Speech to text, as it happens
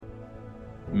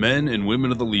Men and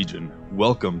women of the Legion,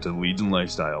 welcome to the Legion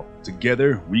Lifestyle.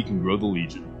 Together, we can grow the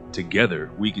Legion. Together,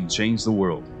 we can change the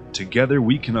world. Together,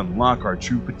 we can unlock our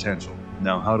true potential.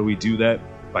 Now, how do we do that?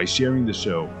 By sharing the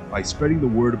show, by spreading the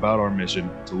word about our mission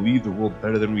to leave the world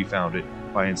better than we found it,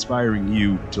 by inspiring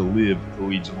you to live the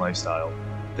Legion Lifestyle.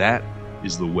 That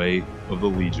is the way of the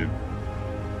Legion.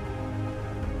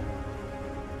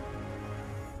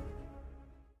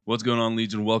 What's going on,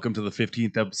 Legion? Welcome to the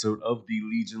 15th episode of the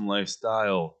Legion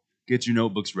Lifestyle. Get your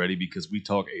notebooks ready because we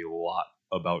talk a lot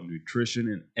about nutrition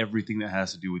and everything that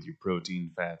has to do with your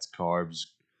protein, fats, carbs,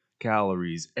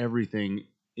 calories, everything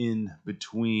in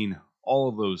between, all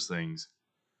of those things.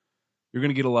 You're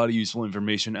going to get a lot of useful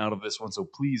information out of this one, so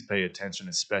please pay attention,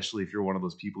 especially if you're one of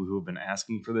those people who have been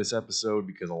asking for this episode,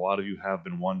 because a lot of you have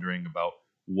been wondering about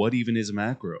what even is a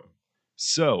macro.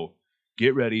 So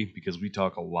get ready because we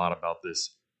talk a lot about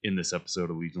this in this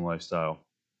episode of Legion Lifestyle.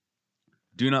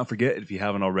 Do not forget, if you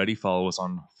haven't already, follow us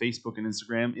on Facebook and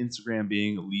Instagram. Instagram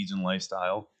being Legion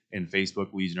Lifestyle and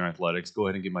Facebook Legion Athletics. Go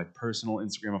ahead and give my personal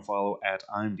Instagram a follow at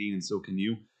I'm Dean and so can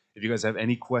you. If you guys have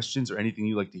any questions or anything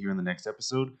you'd like to hear in the next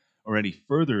episode, or any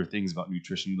further things about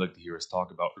nutrition you'd like to hear us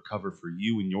talk about or cover for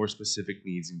you and your specific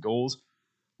needs and goals,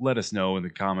 let us know in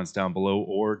the comments down below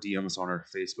or DM us on our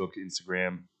Facebook,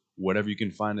 Instagram, whatever you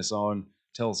can find us on.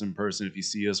 Tell us in person if you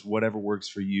see us. Whatever works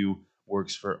for you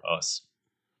works for us.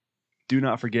 Do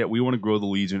not forget, we want to grow the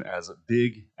Legion as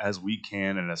big as we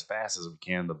can and as fast as we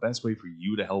can. The best way for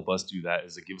you to help us do that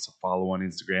is to give us a follow on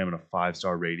Instagram and a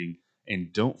 5-star rating.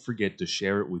 And don't forget to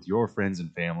share it with your friends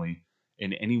and family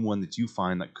and anyone that you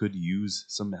find that could use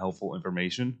some helpful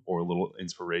information or a little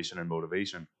inspiration and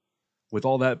motivation. With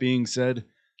all that being said,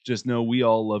 just know we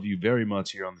all love you very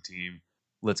much here on the team.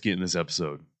 Let's get in this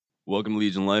episode. Welcome to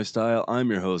Legion Lifestyle.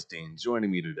 I'm your host, Dean. Joining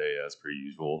me today, as per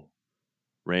usual,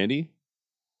 Randy.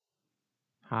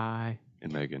 Hi.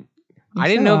 And Megan. I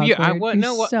didn't know if you.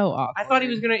 So awkward. I thought he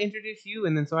was gonna introduce you,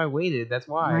 and then so I waited. That's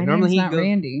why. My Normally name's he not goes,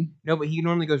 Randy. No, but he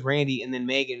normally goes Randy and then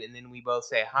Megan, and then we both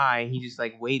say hi. He just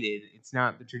waited. It's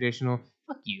not the traditional.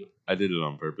 Fuck you. I did it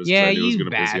on purpose. Yeah, I knew it was you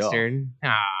gonna piss you off. bastard.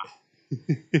 Ah.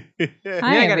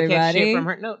 Hi, I gotta catch shit everybody. from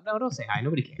her. No, don't say hi.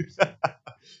 Nobody cares.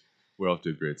 We're off to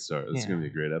a great start. This is going to be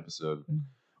a great episode.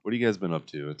 What have you guys been up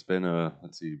to? It's been,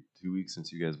 2 weeks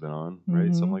since you guys been on, right?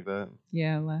 Mhm. Something like that?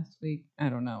 Yeah, last week. I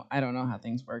don't know how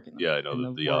things work in the, Yeah, I know in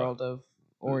that the the, world of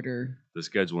order. The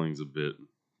scheduling's a bit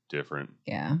different.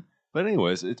 Yeah. But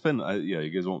anyways, it's been, you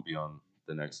guys won't be on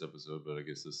the next episode, but I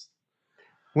guess this...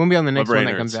 We'll be on the next my brain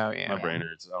one that hurts. comes out. Yeah. My brain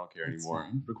hurts. I don't care It's anymore.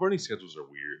 fine. Recording schedules are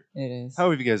weird. It is.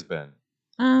 How have you guys been?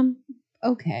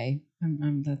 Okay. I'm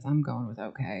going with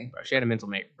okay. She had a mental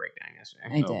breakdown yesterday.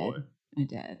 I Oh, did. boy. I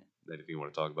did. Anything you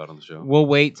want to talk about on the show? We'll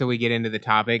wait till we get into the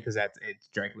topic because it's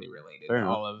directly related Fair to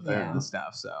enough. all of Fair the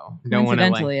stuff. So don't want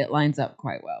Coincidentally, it lines up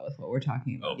quite well with what we're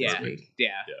talking about Oh, this yeah, week.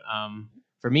 yeah.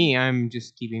 For me, I'm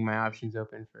just keeping my options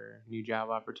open for new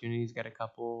job opportunities. Got a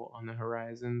couple on the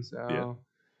horizon. So, Yeah.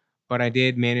 But I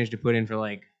did manage to put in for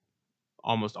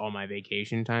almost all my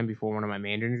vacation time before one of my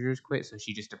managers quit. So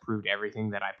she just approved everything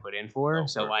that I put in for. Oh,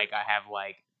 so perfect. I have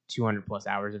 200 plus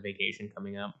hours of vacation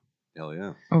coming up. Hell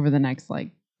yeah. Over the next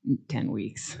 10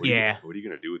 weeks. What are you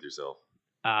going to do with yourself?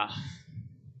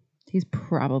 He's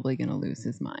probably going to lose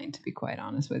his mind, to be quite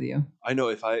honest with you. I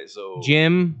know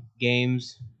Gym,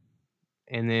 games,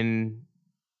 and then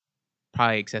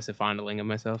probably excessive fondling of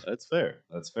myself. That's fair.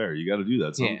 That's fair. You got to do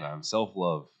that Yeah. sometimes.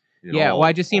 Self-love. Well,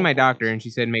 I just seen my doctor, and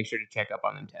she said make sure to check up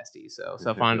on them testes. So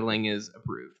self-fondling is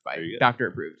approved by There you go. doctor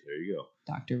approved. There you go.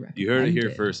 Doctor recommended. You heard it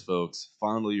here first, folks.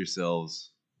 Fondle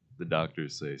yourselves. The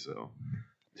doctors say so.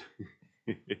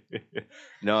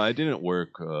 No, I didn't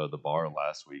work the bar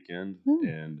last weekend,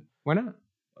 and Why not?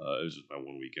 it was just my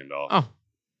one weekend off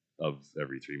Oh, of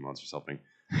every 3 months or something.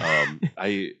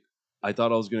 I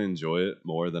thought I was gonna enjoy it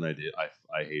more than I did.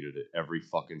 I hated it every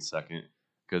fucking second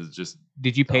because it just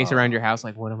did you pace around your house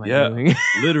what am I yeah. doing?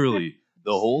 literally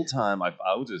the whole time I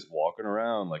was just walking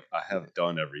around I have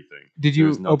done everything. Did you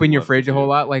There's nothing open your left to fridge a whole do.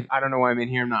 lot? I don't know why I'm in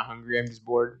here. I'm not hungry. I'm just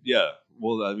bored. Yeah,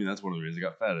 well, I mean that's one of the reasons I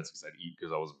got fat. It's because I'd eat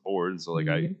because I was bored, and so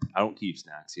I don't keep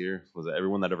snacks here. Was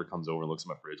everyone that ever comes over and looks at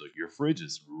my fridge your fridge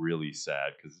is really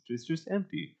sad because it's just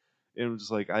empty. And I'm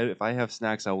just if I have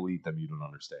snacks, I will eat them. You don't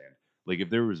understand. If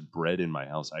there was bread in my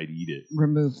house, I'd eat it.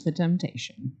 Remove the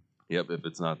temptation. Yep, if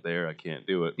it's not there, I can't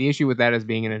do it. The issue with that as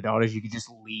being an adult is you could just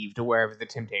leave to wherever the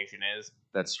temptation is.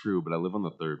 That's true, but I live on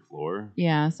the 3rd floor,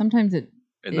 Yeah, sometimes and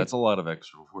that's a lot of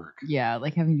extra work. yeah,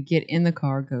 having to get in the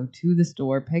car, go to the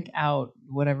store, pick out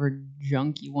whatever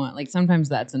junk you want. Sometimes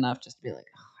that's enough just to be oh, I don't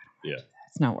want to do that.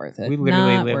 It's not worth it. We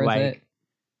literally Not live worth it.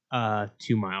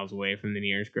 2 miles away from the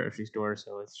nearest grocery store,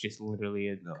 so it's just literally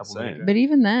a No, couple same. minutes. But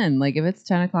even then, like if it's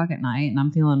 10 o'clock at night and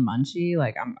I'm feeling munchy,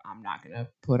 like I'm not gonna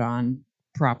put on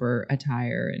proper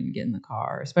attire and get in the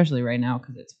car, especially right now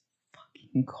because it's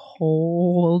fucking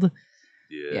cold.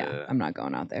 Yeah, I'm not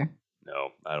going out there. No,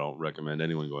 I don't recommend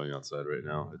anyone going outside right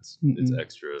now. It's Mm-mm.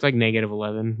 extra. It's like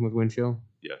 -11 with wind chill.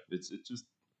 Yeah,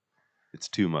 it's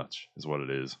too much, is what it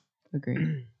is.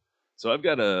 Agreed. So I've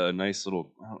got a nice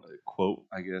little quote,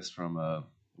 I guess, from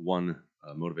one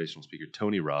motivational speaker,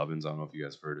 Tony Robbins. I don't know if you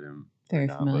guys heard of him. Very or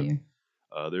not, familiar.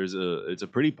 But it's a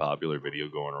pretty popular video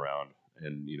going around,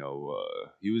 and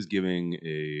he was giving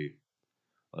a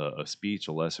speech,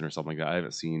 a lesson, or something like that. I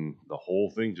haven't seen the whole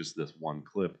thing, just this one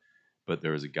clip. But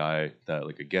there was a guy that,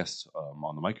 like a guest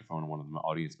on the microphone, one of the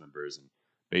audience members, and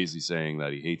basically saying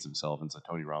that he hates himself. And so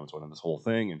Tony Robbins went on this whole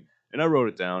thing, and I wrote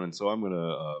it down. And so I'm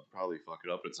gonna probably fuck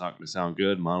it up. It's not gonna sound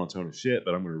good, monotone as shit,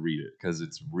 but I'm gonna read it because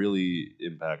it's really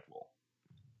impactful.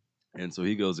 And so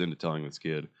he goes into telling this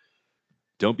kid,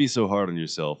 "Don't be so hard on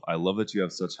yourself. I love that you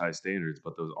have such high standards,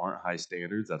 but those aren't high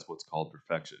standards. That's what's called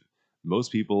perfection.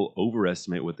 Most people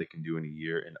overestimate what they can do in a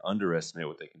year and underestimate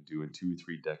what they can do in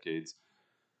 2-3 decades.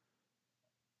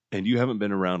 And you haven't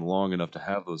been around long enough to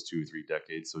have those 2 or 3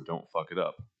 decades, so don't fuck it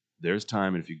up. There's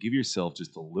time, and if you give yourself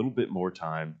just a little bit more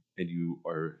time and you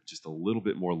are just a little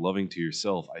bit more loving to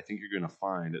yourself, I think you're going to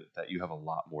find that you have a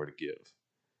lot more to give."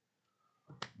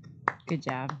 Good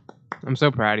job. I'm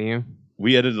so proud of you.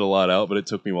 We edited a lot out, but it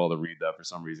took me a while to read that for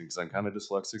some reason because I'm kind of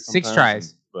dyslexic sometimes. 6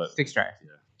 tries. But 6 tries.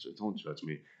 yeah, don't judge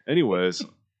me. Anyways,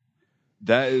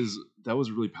 that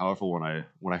was really powerful when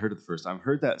I heard it the first time. I've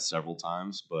heard that several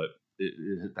times, but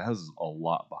it has a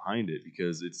lot behind it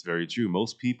because it's very true.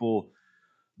 Most people,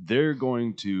 they're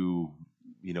going to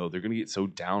get so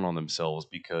down on themselves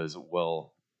because,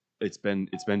 well, it's been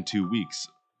 2 weeks.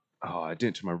 Oh, I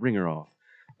didn't turn my ringer off.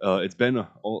 It's been 2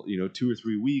 or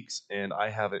 3 weeks, and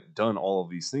I haven't done all of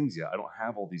these things yet. I don't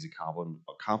have all these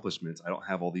accomplishments. I don't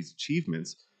have all these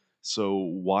achievements. So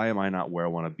why am I not where I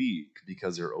want to be?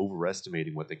 Because they're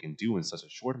overestimating what they can do in such a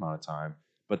short amount of time,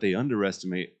 but they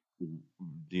underestimate,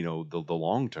 the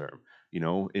long term.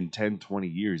 In 10, 20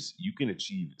 years, you can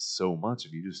achieve so much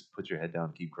if you just put your head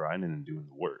down, keep grinding, and doing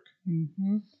the work.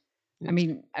 Mm-hmm. I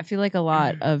mean, I feel like a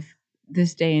lot of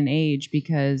this day and age,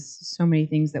 because so many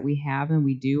things that we have and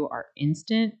we do are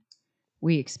instant,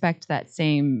 we expect that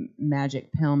same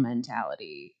magic pill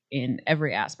mentality in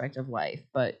every aspect of life.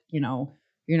 But,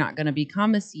 you're not going to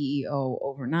become a CEO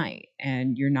overnight,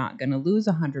 and you're not going to lose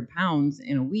 100 pounds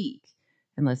in a week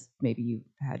unless maybe you've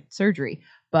had surgery.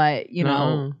 But,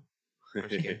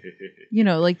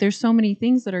 like there's so many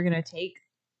things that are going to take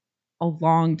a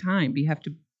long time. You have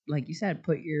to, like you said,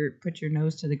 put your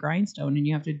nose to the grindstone, and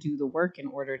you have to do the work in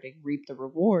order to reap the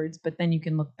rewards. But then you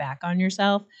can look back on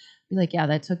yourself, be like, yeah,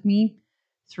 that took me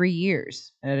 3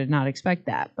 years. I did not expect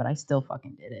that, but I still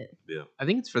fucking did it. Yeah. I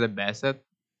think it's for the best that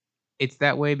it's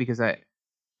that way because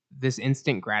this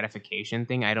instant gratification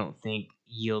thing, I don't think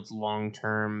yields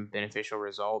long-term beneficial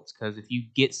results, because if you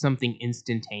get something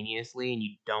instantaneously and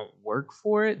you don't work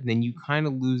for it, then you kind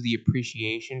of lose the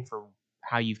appreciation for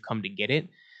how you've come to get it.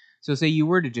 So say you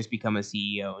were to just become a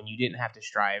CEO and you didn't have to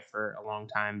strive for a long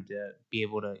time to be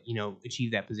able to,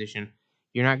 achieve that position,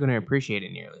 you're not going to appreciate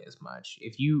it nearly as much.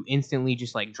 If you instantly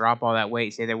just like drop all that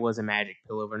weight, say there was a magic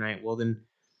pill overnight, well then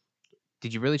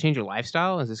did you really change your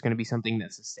lifestyle? Is this going to be something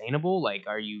that's sustainable? Like,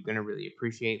 are you going to really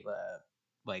appreciate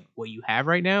like what you have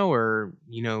right now? Or,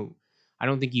 I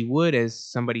don't think you would, as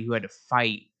somebody who had to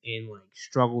fight and like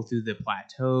struggle through the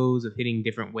plateaus of hitting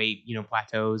different weight,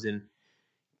 plateaus and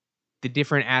the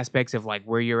different aspects of like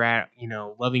where you're at,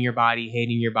 loving your body,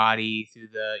 hating your body, through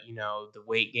the, the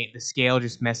weight gain, the scale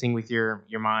just messing with your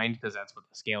mind, because that's what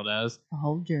the scale does. The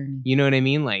whole journey. You know what I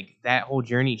mean? Like that whole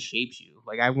journey shapes you.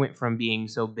 Like I went from being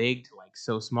so big to like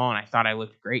so small, and I thought I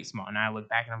looked great small. And I look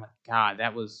back and I'm like, God,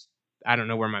 I don't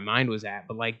know where my mind was at,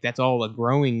 but like that's all a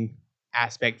growing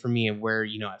aspect for me of where,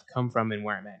 I've come from and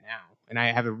where I'm at now. And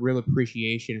I have a real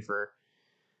appreciation for,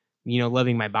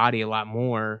 loving my body a lot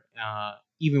more,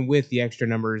 even with the extra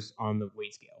numbers on the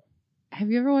weight scale. Have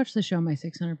you ever watched the show My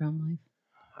 600 Pound Life?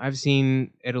 I've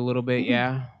seen it a little bit,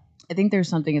 yeah. I think there's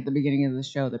something at the beginning of the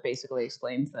show that basically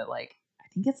explains that, like,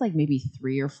 I think it's like maybe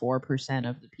 3 or 4%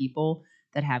 of the people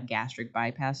that have gastric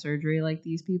bypass surgery like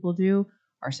these people do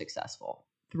are successful.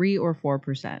 3 or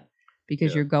 4%.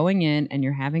 Because you're going in and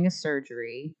you're having a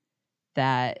surgery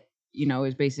that,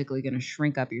 is basically going to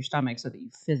shrink up your stomach so that you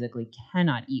physically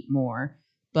cannot eat more.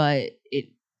 But it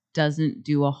doesn't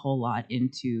do a whole lot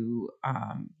into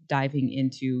diving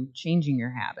into changing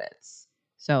your habits.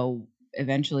 So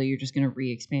eventually you're just going to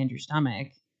re-expand your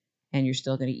stomach and you're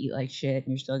still going to eat like shit, and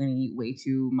you're still going to eat way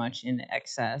too much in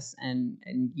excess, and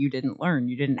you didn't learn.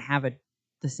 You didn't have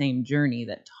the same journey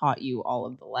that taught you all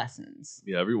of the lessons.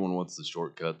 Yeah, everyone wants the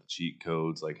shortcut, the cheat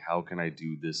codes. Like, how can I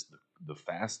do this the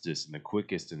fastest and the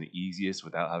quickest and the easiest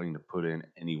without having to put in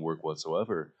any work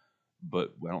whatsoever?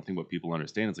 But I don't think what people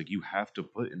understand is like you have to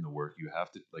put in the work. You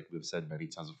have to, like we've said many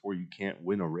times before, you can't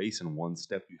win a race in one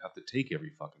step. You have to take every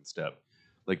fucking step.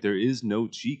 Like there is no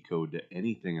cheat code to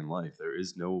anything in life. There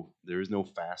is no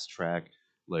fast track.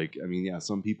 Like I mean, yeah,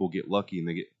 some people get lucky and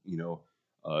they get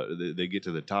they get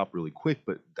to the top really quick,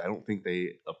 but I don't think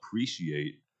they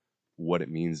appreciate what it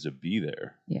means to be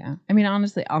there. Yeah. I mean,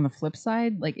 honestly, on the flip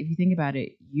side, like if you think about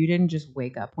it, you didn't just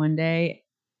wake up one day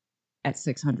at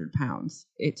 600 pounds.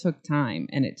 It took time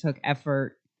and it took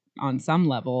effort on some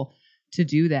level to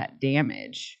do that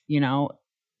damage. You know,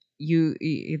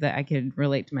 that I could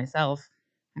relate to myself.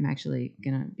 I'm actually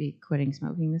going to be quitting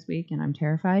smoking this week and I'm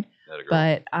terrified.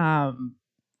 But I'm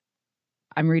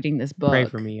reading this book. Pray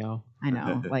for me, y'all. I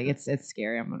know, like it's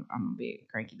scary. I'm gonna be a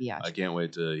cranky biatch. I can't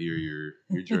wait to hear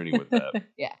your journey with that.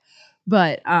 Yeah,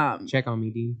 but check on me,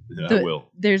 Dean. Yeah, I will.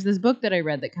 There's this book that I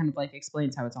read that kind of like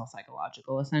explains how it's all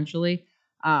psychological, essentially.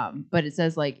 But it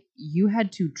says like you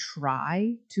had to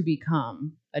try to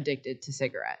become addicted to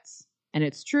cigarettes, and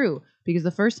it's true because the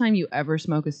first time you ever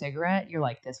smoke a cigarette, you're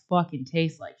like, this fucking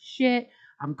tastes like shit.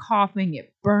 I'm coughing,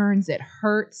 it burns, it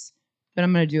hurts, but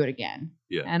I'm gonna do it again.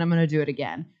 Yeah, and I'm gonna do it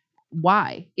again.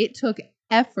 Why? It took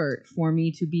effort for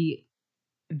me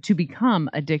to become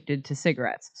addicted to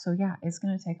cigarettes. So yeah, it's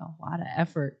going to take a lot of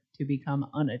effort to become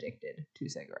unaddicted to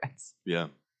cigarettes. Yeah.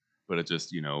 But it's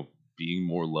just, being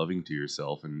more loving to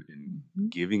yourself and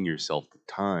giving yourself the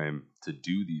time to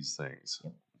do these things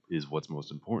is what's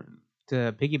most important.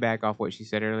 To piggyback off what she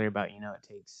said earlier about, it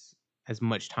takes as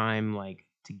much time like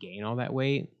to gain all that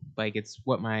weight. Like it's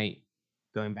what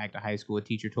going back to high school, a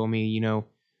teacher told me,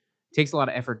 it takes a lot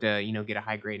of effort to, get a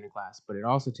high grade in a class, but it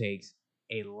also takes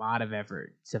a lot of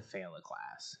effort to fail a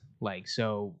class. Like,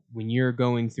 so when you're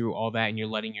going through all that and you're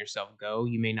letting yourself go,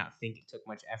 you may not think it took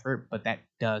much effort, but that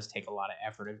does take a lot of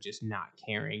effort of just not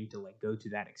caring to like go to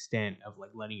that extent of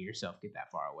like letting yourself get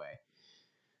that far away.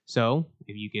 So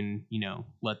if you can,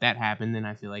 let that happen, then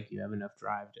I feel like you have enough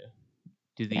drive to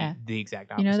do the exact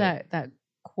opposite. That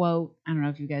quote, I don't know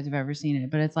if you guys have ever seen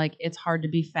it, but it's like, it's hard to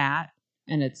be fat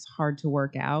and it's hard to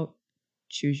work out.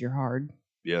 Choose your hard.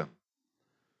 Yeah.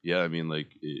 Yeah, I mean, like,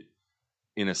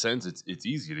 in a sense, it's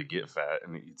easy to get fat,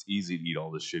 and it's easy to eat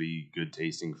all this shitty,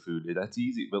 good-tasting food. That's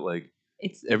easy, but, like,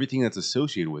 it's everything that's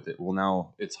associated with it. Well,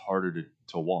 now it's harder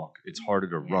to walk. It's harder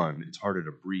to run. It's harder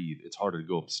to breathe. It's harder to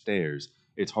go upstairs.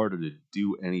 It's harder to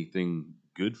do anything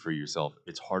good for yourself.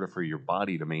 It's harder for your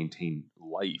body to maintain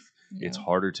life. Yeah. It's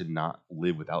harder to not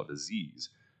live without disease.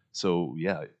 So,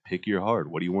 yeah, pick your hard.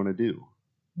 What do you want to do?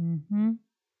 Mm-hmm.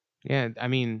 Yeah, I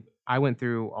mean, I went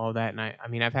through all that, and I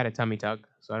mean, I've had a tummy tuck,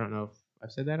 so I don't know if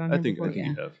I've said that on here before. I think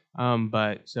you have.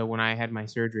 But so when I had my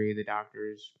surgery, the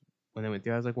doctors, when they went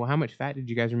through, I was like, well, how much fat did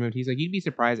you guys remove? He's like, you'd be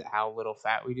surprised at how little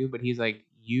fat we do, but he's like,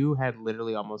 you had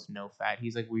literally almost no fat.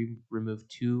 He's like, we removed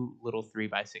 2 little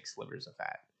 3x6 slivers of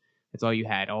fat. That's all you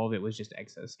had. All of it was just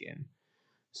excess skin.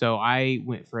 So I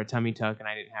went for a tummy tuck, and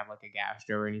I didn't have like a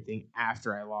gastro or anything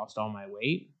after I lost all my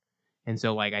weight. And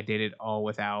so like I did it all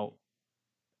without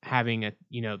having a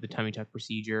the tummy tuck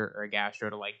procedure or a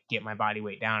gastro to like get my body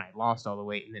weight down. I lost all the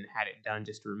weight and then had it done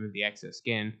just to remove the excess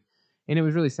skin, and it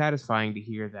was really satisfying to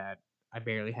hear that I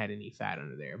barely had any fat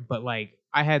under there. But like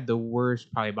I had the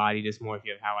worst probably body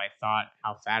dysmorphia of how I thought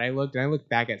how fat I looked, and I looked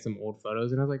back at some old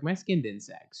photos and I was like, my skin didn't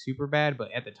sag super bad,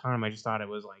 but at the time I just thought it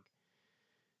was like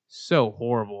so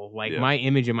horrible. Like my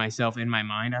image of myself in my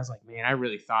mind, I was like, man, I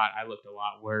really thought I looked a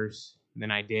lot worse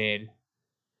than I did.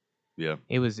 Yeah,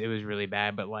 it was really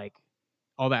bad, but like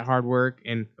all that hard work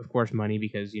and of course money,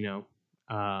 because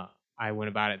I went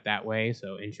about it that way,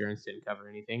 so insurance didn't cover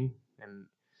anything. And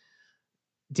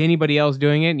to anybody else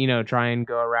doing it, try and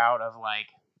go a route of like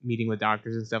meeting with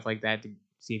doctors and stuff like that to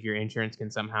see if your insurance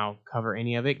can somehow cover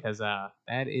any of it, because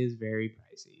that is very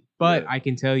pricey. But I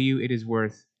can tell you, it is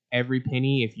worth every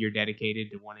penny if you're dedicated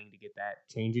to wanting to get that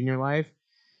change in your life,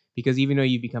 because even though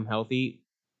you become healthy,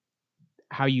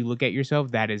 how you look at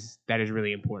yourself, that is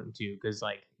really important too, because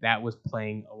like that was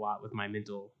playing a lot with my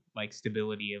mental like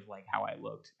stability of like how I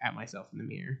looked at myself in the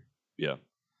mirror.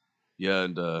 Yeah,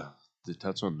 and to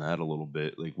touch on that a little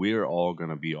bit, like we are all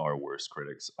gonna be our worst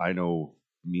critics. I know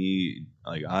me,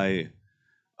 like I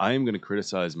am gonna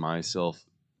criticize myself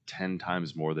 10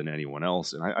 times more than anyone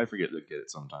else, and I forget to get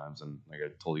it sometimes. And like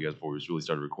I told you guys before we really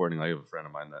started recording, I have a friend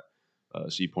of mine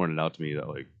that she pointed out to me that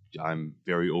like I'm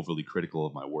very overly critical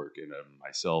of my work and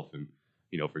myself, and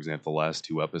for example, the last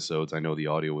 2 episodes, I know the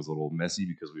audio was a little messy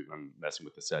because we've been messing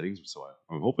with the settings. So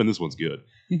I'm hoping this one's good.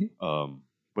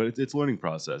 But it's learning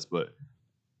process.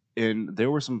 And there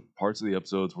were some parts of the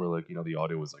episodes where like, the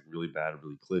audio was like really bad,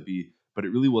 really clippy, but it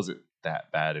really wasn't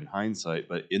that bad in hindsight.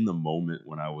 But in the moment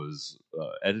when I was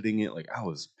editing it, like I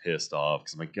was pissed off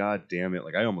because I'm like, God damn it.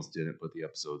 Like I almost didn't put the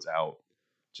episodes out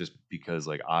just because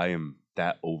like I am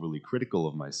that overly critical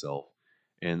of myself.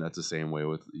 And that's the same way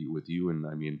with you. And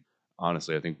I mean,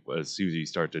 honestly, I think as soon as you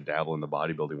start to dabble in the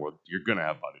bodybuilding world, you're going to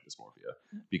have body dysmorphia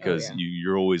because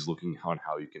you're always looking on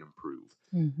how you can improve.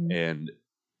 Mm-hmm. And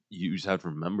you just have to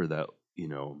remember that,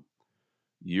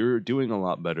 you're doing a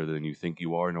lot better than you think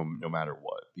you are no matter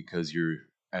what, because you're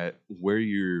at where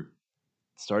you're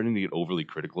starting to get overly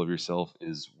critical of yourself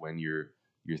is when you're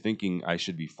thinking I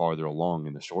should be farther along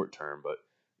in the short term. But,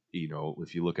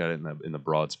 if you look at it in the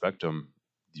broad spectrum,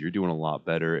 you're doing a lot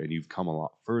better and you've come a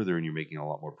lot further and you're making a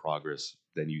lot more progress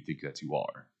than you think that you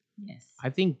are. Yes. I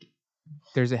think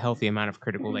there's a healthy amount of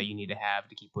critical that you need to have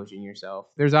to keep pushing yourself.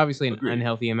 There's obviously an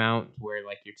unhealthy amount where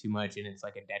like you're too much and it's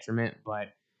like a detriment,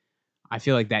 but I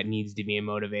feel like that needs to be a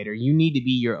motivator. You need to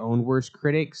be your own worst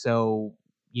critic. So,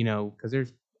 because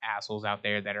there's assholes out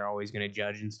there that are always going to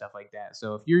judge and stuff like that.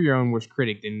 So if you're your own worst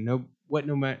critic, then no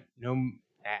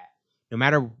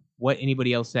matter what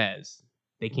anybody else says,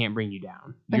 they can't bring you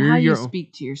down. But how you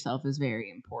speak to yourself is very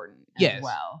important as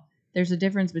well. There's a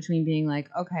difference between being like,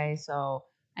 okay, so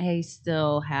I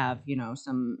still have,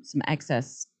 some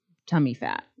excess tummy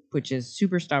fat, which is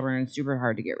super stubborn and super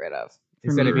hard to get rid of.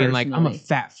 Instead of being like, I'm a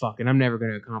fat fuck and I'm never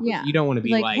going to accomplish it. You don't want to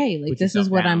be like, hey, like this is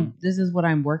what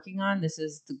I'm working on. This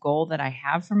is the goal that I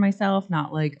have for myself.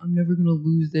 Not like I'm never going to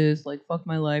lose this. Like fuck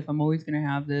my life. I'm always going to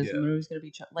have this. I'm always going to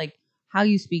be like how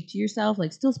you speak to yourself.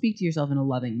 Like still speak to yourself in a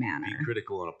loving manner. Be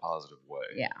critical in a positive way.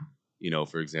 Yeah.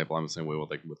 For example, I'm the same way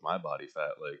with my body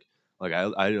fat. Like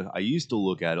I used to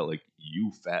look at it like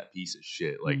you fat piece of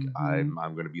shit. Like I'm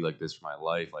gonna be like this for my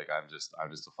life. Like I'm just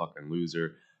a fucking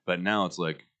loser. But now it's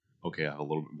like, okay, I have a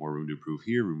little bit more room to improve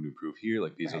here,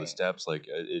 Like these are the steps. Like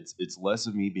it's less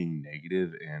of me being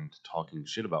negative and talking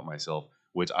shit about myself,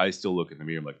 which I still look in the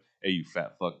mirror I'm like, hey, you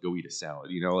fat fuck, go eat a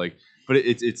salad. But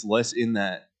it's less in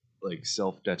that like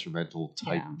self detrimental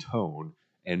type tone.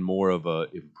 And more of a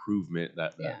improvement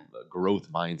that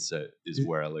growth mindset is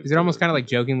where I like. Is it almost kind of like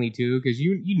jokingly too? Because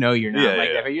you're not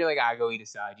like that, but you're like, go eat a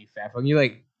salad, you fat fuck. You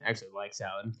like actually like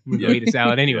salad. I'm gonna go eat a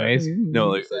salad anyways.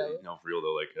 No, for real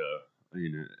though.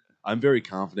 I'm very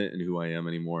confident in who I am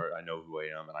anymore. I know who I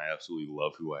am, and I absolutely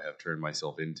love who I have turned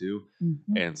myself into.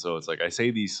 Mm-hmm. And so it's like I say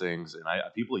these things, and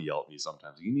people yell at me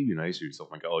sometimes. You need to be nice to yourself.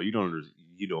 I'm like, oh, you don't understand.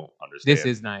 This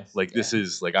is nice. Like this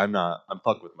is like I'm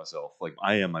fucked with myself. Like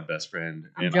I am my best friend.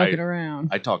 I'm joking around.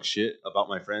 I talk shit about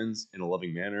my friends in a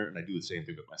loving manner, and I do the same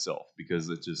thing with myself because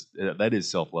it's just that is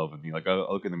self love in me. Like I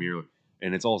look in the mirror,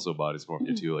 and it's also body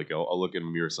dysmorphia too. Like I'll look in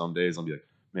the mirror some days, I'll be like,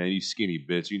 man, you skinny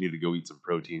bitch, you need to go eat some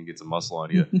protein, get some muscle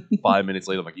on you. 5 minutes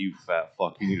later, I'm like, you fat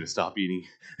fuck, you need to stop eating.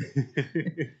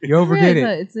 You overdid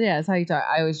it. It's how you talk.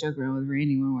 I always joke around with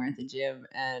Randy when we're at the gym,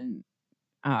 and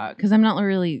because I'm not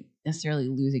really necessarily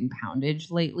losing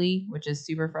poundage lately, which is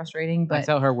super frustrating. But I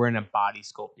tell her we're in a body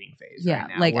sculpting phase. Yeah, right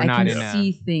now. like we're I can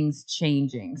see things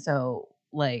changing. So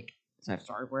I've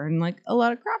started wearing like a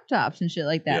lot of crop tops and shit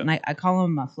like that, and I call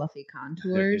them my fluffy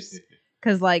contours.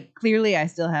 Because, like, clearly I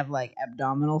still have, like,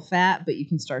 abdominal fat, but you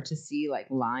can start to see, like,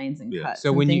 lines and cuts.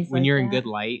 So when you're in good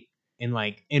light, and,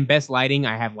 like, in best lighting,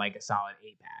 I have, like, a solid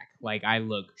 8-pack. Like, I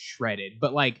look shredded.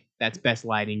 But, like, that's best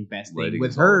lighting, best thing.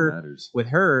 With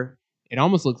her, it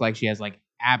almost looks like she has, like,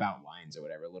 ab outlines or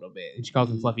whatever a little bit. And she calls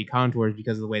them fluffy contours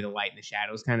because of the way the light and the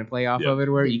shadows kind of play off of it,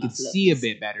 where you can see a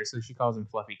bit better. So she calls them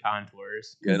fluffy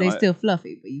contours. Because they're still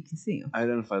fluffy, but you can see them. I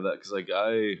identify that because like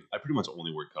I pretty much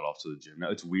only wear cutoffs to the gym. Now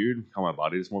it's weird how my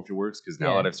body dysmorphia works because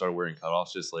now that I've started wearing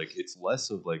cutoffs, just like it's less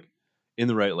of like in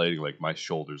the right lighting, like my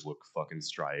shoulders look fucking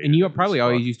striated. And you probably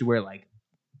always used to wear like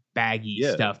baggy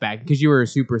stuff back because you were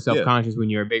super self-conscious when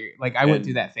you were bigger. Like I went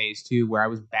through that phase too where I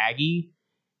was baggy.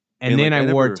 And then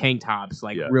I wore tank tops,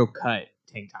 like real cut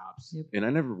tank tops. And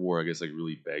I never wore, I guess, like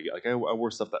really baggy. Like I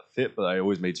wore stuff that fit, but I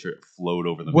always made sure it flowed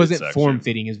over the wasn't form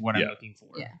fitting is what I'm looking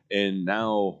for. Yeah. And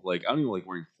now, like I don't even like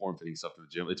wearing form fitting stuff to the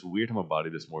gym. It's weird how my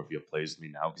body dysmorphia plays with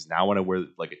me now because now when I wear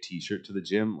like a t-shirt to the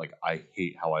gym, like I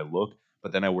hate how I look.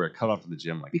 But then I wear a cutoff to the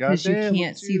gym, like because you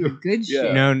can't see the good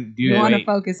shit. No, dude, you want to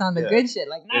focus on the good shit.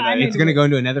 Like, it's gonna go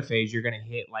into another phase. You're gonna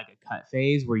hit like a cut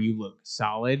phase where you look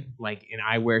solid. Like, and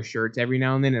I wear shirts every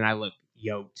now and then, and I look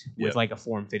yoked with like a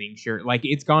form-fitting shirt. Like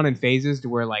it's gone in phases to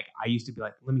where like I used to be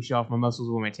like, let me show off my muscles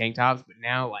with my tank tops, but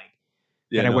now like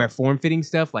I wear form-fitting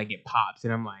stuff, like it pops,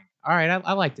 and I'm like, all right,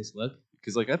 I like this look.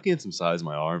 because like I've gained some size in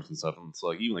my arms and stuff, and so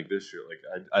like even like this shirt,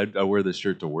 like I wear this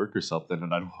shirt to work or something,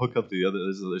 and I'd hook up to the other.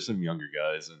 There's some younger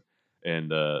guys,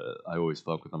 and I always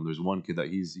fuck with them. There's one kid that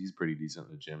he's pretty decent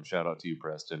in the gym. Shout out to you,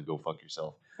 Preston. Go fuck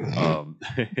yourself.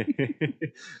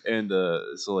 And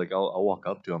so like I'll walk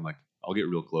up to him, like I'll get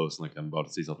real close, and like I'm about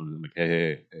to say something, and I'm like,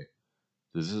 hey.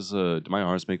 Do my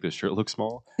arms make this shirt look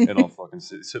small? And I'll fucking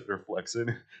sit there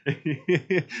flexing.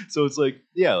 So it's like,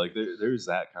 yeah, like there's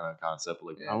that kind of concept.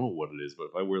 Like, I don't know what it is, but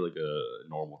if I wear like a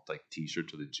normal like t-shirt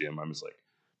to the gym, I'm just like,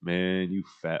 man, you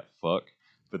fat fuck.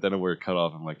 But then I wear a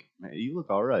cutoff, I'm like, man, you look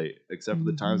all right, except for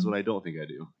the times when I don't think I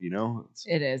do. You know,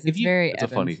 It is. If It's you- very. it's a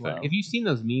ebb and funny flow. thing. If you've seen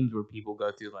those memes where people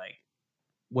go through like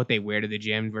what they wear to the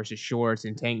gym versus shorts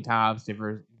and tank tops,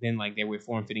 then like they wear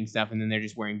form-fitting stuff, and then they're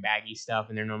just wearing baggy stuff,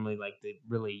 and they're normally like the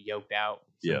really yoked out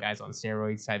some guys on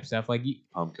steroids type stuff. Like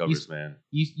pump covers, man.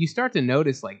 you start to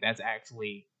notice like that's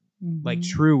actually like Mhm.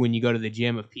 true when you go to the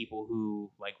gym of people who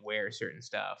like wear certain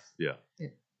stuff. Yeah.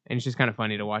 And it's just kind of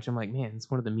funny to watch. I'm like, man, it's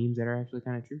one of the memes that are actually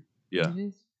kind of true. Yeah. It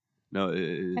is. No,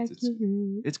 it's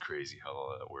Accurate. it's crazy how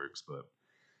all that works, but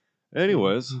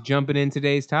anyways, Jumping in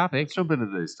today's topic. let's jump into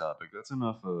today's topic. That's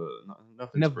enough. Enough Enough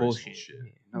inspirational bullshit. Shit.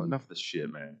 No, enough of the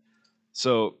shit, man.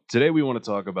 So today we want to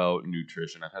talk about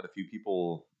nutrition. I've had a few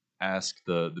people ask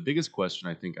the biggest question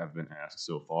I think I've been asked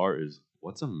so far is,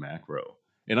 what's a macro?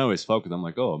 And I always fuck with them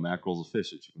like, oh, a mackerel's a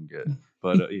fish that you can get.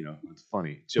 But you know, it's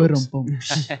funny jokes.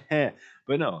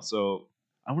 But no, so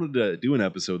I wanted to do an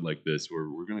episode like this where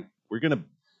we're gonna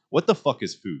what the fuck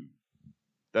is food?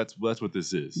 That's what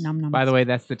this is. Nom, nom. By the way,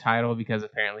 that's the title because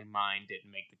apparently mine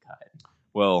didn't make the cut.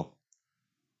 Well,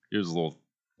 here's a little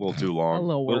too long. A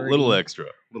little little wordy. extra.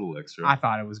 Little extra. I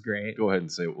thought it was great. Go ahead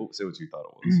and say what you thought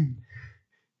it was.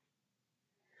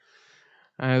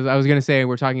 I was gonna say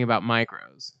we're talking about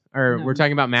micros, or No. we're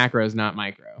talking about macros, not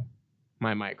micro.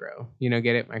 My micro,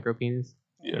 get it? Micro penis.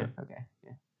 Yeah. Okay.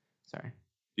 Yeah. Sorry.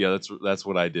 Yeah, that's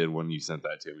what I did when you sent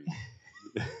that to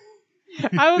me.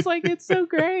 I was like, it's so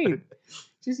great.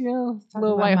 Just a Talk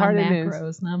little about my lightheartedness.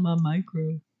 macros, not my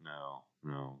micro.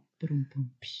 No.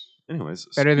 Ba-dum-bum. Anyways,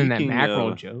 Better than that speaking mackerel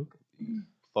of- joke.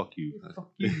 Fuck you.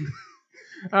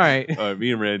 All right.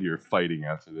 Me and Randy are fighting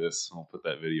after this. I'll put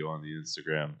that video on the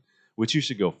Instagram, which you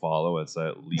should go follow. It's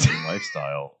at Legion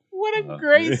Lifestyle. What a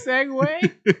great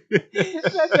segue.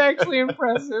 That's actually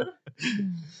impressive.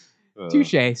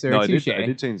 Touche, sir. No, I Touche.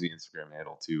 did change the Instagram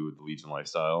handle to the Legion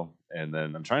Lifestyle, and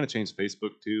then I'm trying to change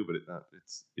Facebook too, but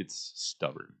it's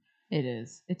stubborn. It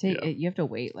is. Yeah. You have to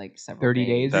wait like several 30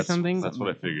 days or That's something? That's what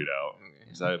I figured out.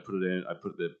 Because I put it in. I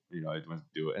put the I went to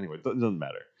do it anyway. It doesn't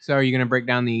matter. So, are you gonna break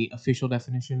down the official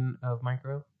definition of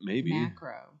micro? Maybe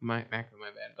Macro. Macro, my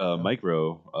bad.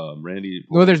 micro. Randy.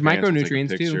 Well, there's Vance will take a micronutrients,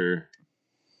 too. picture.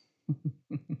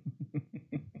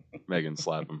 Megan,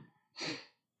 slap him.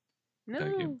 No.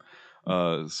 Thank you.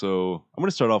 So I'm going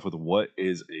to start off with what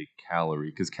is a calorie,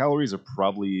 because calories are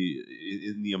probably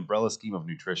in the umbrella scheme of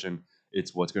nutrition.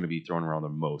 It's what's going to be thrown around the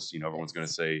most. Everyone's going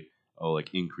to say, oh, like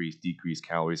increase, decrease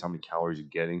calories, how many calories you're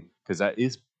getting, because that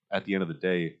is at the end of the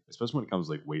day, especially when it comes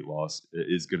to like weight loss, it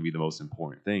is going to be the most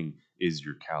important thing is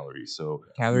your calories. So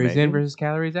Calories in Megan, versus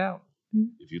calories out.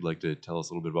 if you'd like to tell us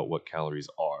a little bit about what calories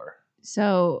are.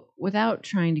 So, without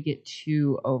trying to get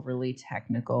too overly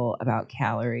technical about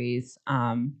calories,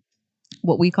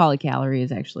 what we call a calorie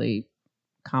is actually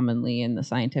commonly in the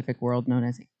scientific world known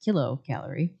as a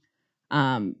kilocalorie.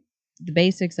 The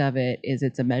basics of it is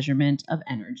it's a measurement of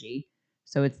energy.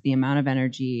 So it's the amount of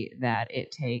energy that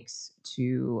it takes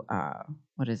to,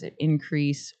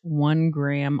 increase 1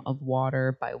 gram of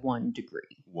water by 1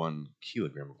 degree. 1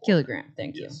 kilogram of water. Kilogram,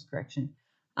 thank you. Yes. Correction.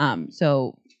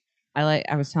 So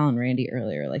I was telling Randy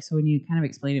earlier, like, so when you kind of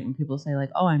explain it, when people say like,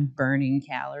 oh, I'm burning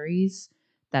calories,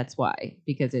 that's why,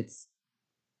 because it's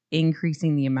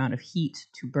increasing the amount of heat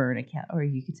to burn a or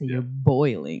you could say you're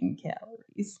boiling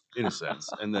calories. In a sense.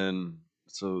 And then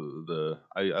so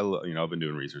I've been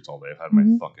doing research all day. I've had my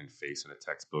Mhm. fucking face in a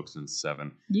textbook since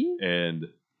 7. Yeah. And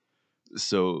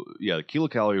so yeah, the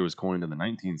kilocalorie was coined in the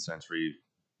 19th century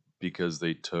because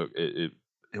they took it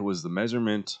was the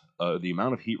measurement the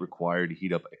amount of heat required to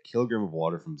heat up a kilogram of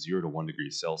water from 0 to 1 degree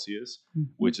Celsius,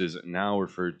 which is now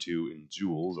referred to in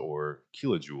joules or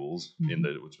kilojoules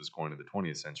which was coined in the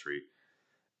 20th century.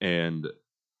 And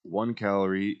 1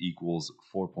 calorie equals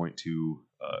 4.2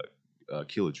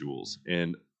 kilojoules.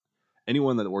 And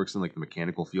anyone that works in like the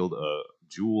mechanical field,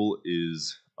 joule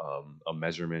is a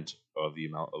measurement of the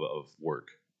amount of work,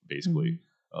 basically,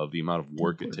 of the amount of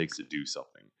work it takes to do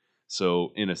something.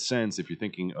 So in a sense, if you're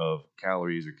thinking of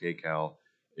calories or kcal,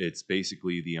 it's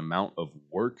basically the amount of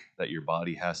work that your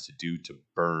body has to do to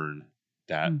burn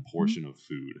that portion of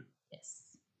food. Yes.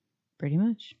 Pretty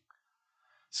much.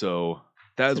 So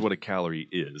that is So- what a calorie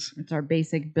is. It's our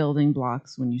basic building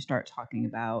blocks when you start talking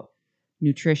about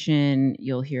nutrition.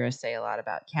 You'll hear us say a lot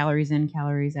about calories in,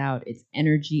 calories out. It's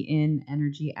energy in,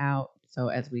 energy out. So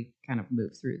as we kind of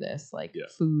move through this, like Yeah.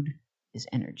 food is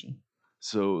energy.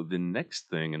 So the next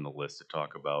thing in the list to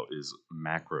talk about is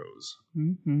macros,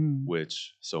 Mm-hmm.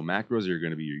 so macros are going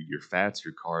to be your fats,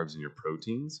 your carbs, and your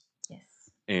proteins.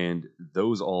 Yes. And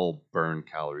those all burn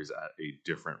calories at a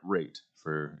different rate.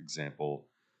 For example,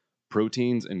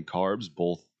 proteins and carbs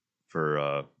both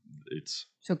for it's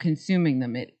So consuming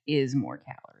them, it is more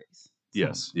calories.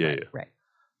 Yes. Yeah, right, yeah. right.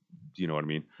 you know what I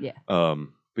mean? Yeah.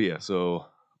 But yeah, so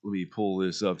let me pull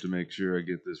this up to make sure I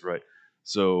get this right.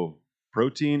 So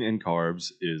protein and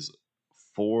carbs is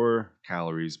 4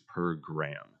 calories per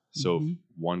gram. So Mhm.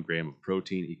 1 gram of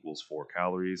protein equals 4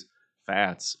 calories.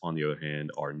 Fats, on the other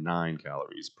hand, are 9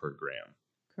 calories per gram.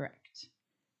 Correct.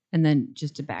 And then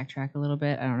just to backtrack a little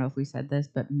bit, I don't know if we said this,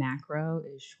 but macro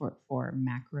is short for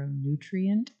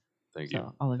macronutrient. Thank you.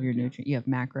 So all of Thank your you. nutrient, you have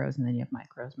macros, and then you have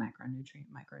micros,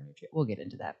 micronutrient. We'll get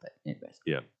into that, but anyways.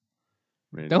 Yeah.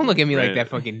 Randy's Don't look at me like Rand- that,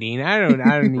 fucking Dean. I don't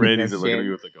need Randy's that looking at shit.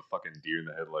 me with like a fucking deer in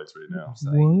the headlights right now.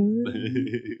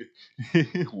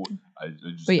 I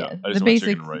just, But yeah, I just the want basic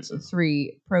chicken rice.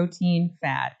 3: protein,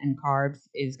 fat, and carbs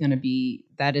is going to be,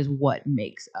 that is what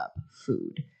makes up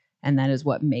food. And that is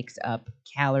what makes up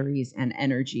calories and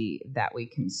energy that we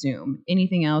consume.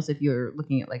 Anything else, if you're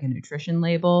looking at like a nutrition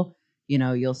label, you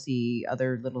know, you'll see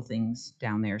other little things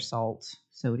down there: salt,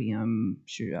 sodium,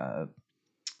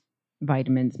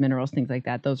 vitamins, minerals, things like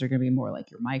that. Those are going to be more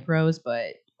like your micros,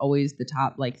 but always the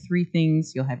top like 3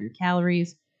 things. You'll have your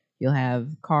calories, you'll have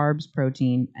carbs,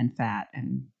 protein, and fat,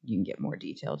 and you can get more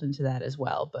detailed into that as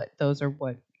well. But those are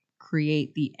what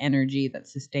create the energy that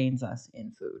sustains us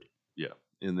in food. Yeah.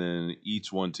 And then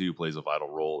each one too plays a vital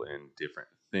role in different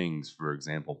things. For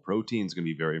example, protein is going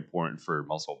to be very important for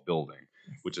muscle building,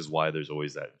 which is why there's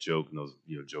always that joke in those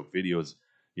joke videos.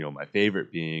 My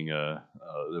favorite being a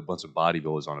bunch of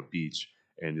bodybuilders on a beach,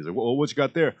 and he's like, "Well, what you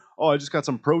got there? Oh, I just got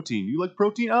some protein. You like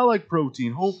protein? I like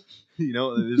protein. Hope and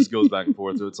it just goes back and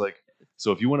forth. So it's like,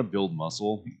 so if you want to build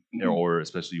muscle, or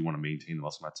especially you want to maintain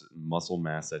the muscle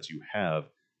mass that you have,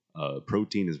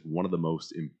 protein is one of the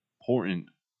most important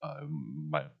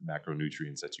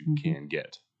macronutrients that you Mhm. can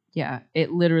get. Yeah,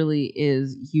 it literally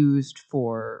is used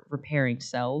for repairing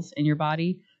cells in your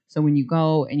body. So when you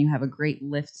go and you have a great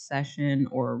lift session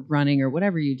or running or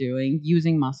whatever you're doing,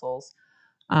 using muscles,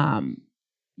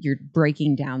 you're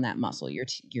breaking down that muscle.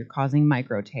 You're causing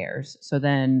micro tears. So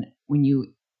then when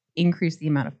you increase the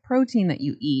amount of protein that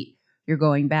you eat, you're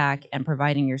going back and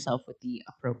providing yourself with the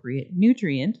appropriate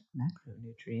macronutrient,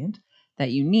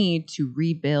 that you need to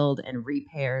rebuild and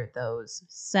repair those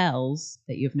cells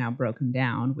that you've now broken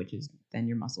down, which is then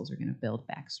your muscles are going to build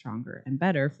back stronger and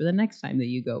better for the next time that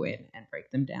you go in and break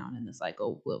them down, and the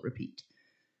cycle will repeat.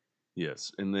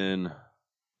 Yes, and then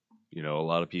a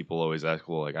lot of people always ask,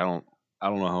 well, like I don't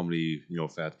know how many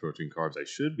fats, protein, carbs I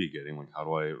should be getting. Like, how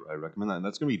do I recommend that? And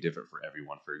that's going to be different for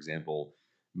everyone. For example,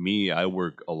 me, I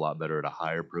work a lot better at a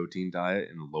higher protein diet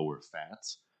and lower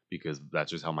fats, because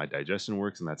that's just how my digestion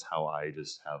works, and that's how I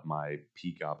just have my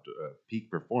peak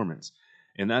performance.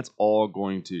 And that's all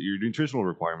going to, your nutritional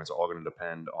requirements are all going to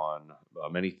depend on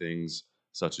many things,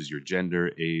 such as your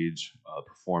gender, age,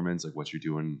 performance, like what you're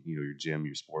doing, your gym,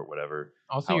 your sport, whatever.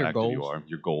 Also, how your active goals. you are,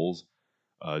 your goals,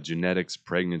 genetics,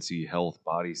 pregnancy, health,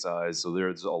 body size. So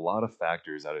there's a lot of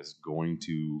factors that is going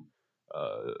to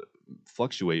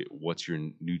fluctuate what your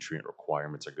nutrient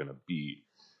requirements are going to be.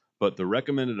 But the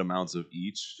recommended amounts of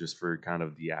each, just for kind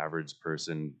of the average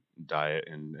person diet,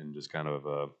 and just kind of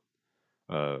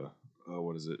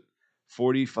what is it?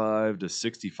 45 to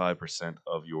 65%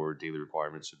 of your daily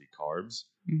requirements should be carbs,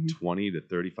 20 to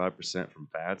 35% from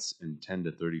fats, and 10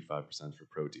 to 35% for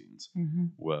proteins.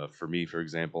 For me, for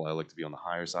example, I like to be on the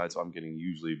higher side, so I'm getting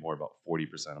usually more about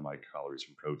 40% of my calories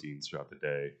from proteins throughout the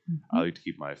day. I like to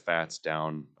keep my fats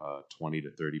down 20 to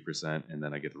 30%, and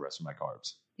then I get the rest of my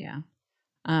carbs. Yeah.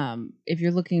 If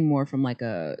you're looking more from like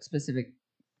a specific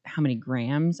how many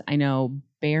grams, I know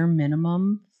bare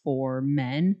minimum for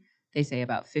men, they say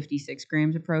about 56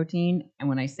 grams of protein. And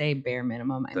when I say bare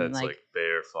minimum, I mean That's like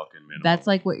bare fucking minimum. That's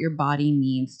like what your body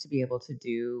needs to be able to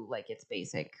do like its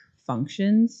basic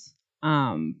functions.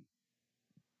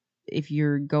 If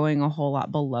you're going a whole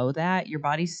lot below that, your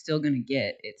body's still going to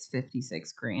get its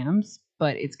 56 grams,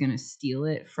 but it's going to steal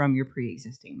it from your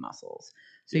pre-existing muscles.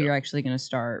 So you're actually going to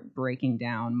start breaking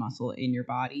down muscle in your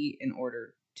body in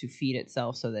order to feed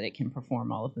itself so that it can perform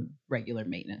all of the regular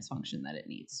maintenance function that it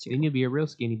needs to. Then you'll be a real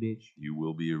skinny bitch. You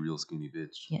will be a real skinny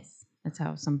bitch. Yes. That's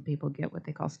how some people get what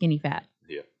they call skinny fat.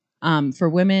 Yeah. For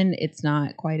women, it's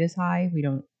not quite as high. We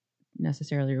don't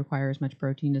necessarily require as much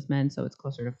protein as men, so it's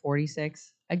closer to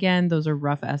 46. Again, those are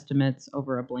rough estimates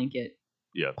over a blanket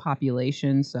Yeah.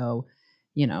 population. So,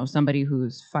 somebody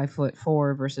who's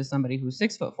 5'4" versus somebody who's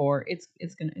 6'4", it's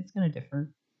gonna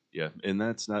differ. Yeah, and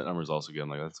that number is also again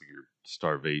that's like your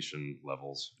starvation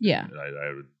levels. Yeah.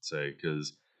 I would say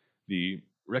because the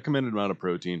recommended amount of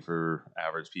protein for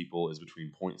average people is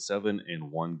between 0.7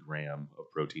 and 1 gram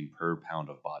of protein per pound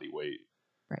of body weight.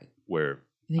 Right. Where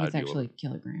I think I'd it's be a actually little-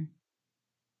 kilogram.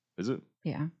 is it?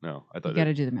 Yeah. No, I You thought got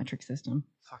to do the metric system.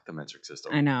 fuck the metric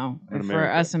system. I know. I'm an For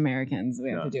American. us Americans, we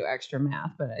have No. to do extra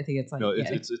math, but I think it's like No,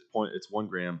 it's 1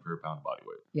 gram per pound of body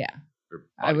weight. yeah. Or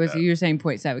I body was fat. you were saying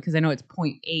 0.7 because I know it's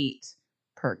 0.8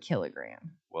 per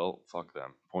kilogram. Well, fuck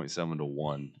them. 0.7 to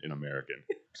 1 in American.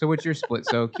 So what's your split?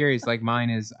 So curious, like mine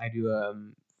is I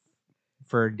do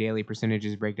for daily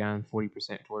percentages breakdown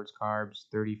 40% towards carbs,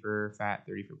 30 for fat,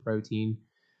 30 for protein.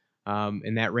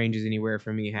 And that ranges anywhere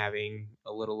from me having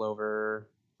a little over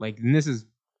and this is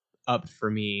up for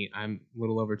me. I'm a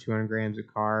little over 200 grams of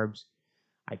carbs.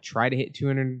 I try to hit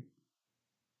 200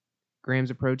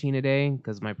 grams of protein a day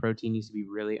because my protein used to be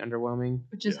really underwhelming.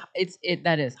 Which is Yeah.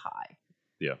 that is high.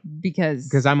 Yeah.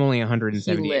 Because I'm only he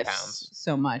 178 lifts pounds.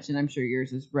 so much, and I'm sure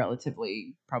yours is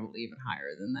relatively probably even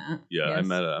higher than that. Yeah, Yes?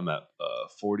 I'm at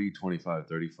 40, 25,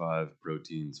 35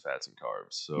 proteins, fats, and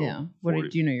carbs. So yeah. What 40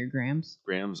 do you know your grams?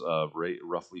 grams,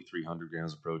 roughly 300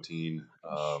 grams of protein.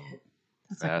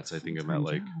 That's like a Fats, I think I'm at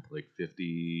full-time like job.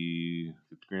 50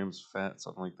 grams fat,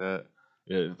 something like that.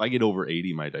 If I get over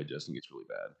 80, my digestion gets really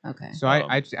bad. Okay. So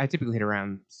I typically hit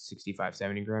around 65,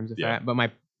 70 grams of Yeah. fat. But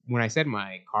when I said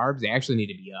my carbs, they actually need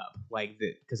to be up.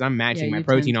 Because I'm matching Yeah, my you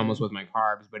protein tend to. almost with my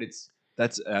carbs, but it's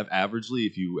That's averagely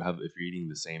if you're eating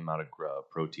the same amount of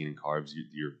protein and carbs,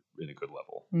 you're in a good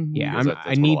level. Mhm. yeah. Because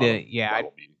I need to I'm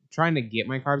I'm trying to get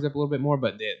my carbs up a little bit more,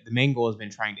 but the main goal has been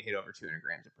trying to hit over 200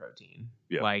 grams of protein.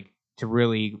 Yeah. To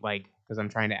really because I'm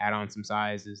trying to add on some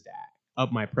size is to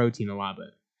up my protein a lot.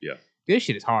 But Yeah. this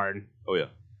shit is hard. Oh yeah.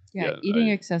 Yeah, Yeah, eating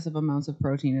I- excessive amounts of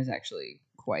protein is actually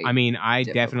quite. I mean, I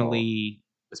difficult. definitely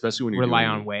Especially when you rely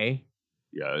on whey.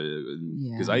 Yeah,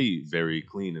 because Yeah. I eat very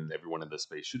clean, and everyone in this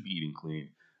space should be eating clean.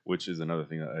 Which is another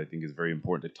thing that I think is very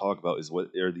important to talk about is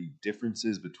what are the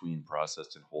differences between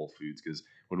processed and whole foods? Because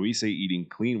when we say eating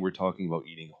clean, we're talking about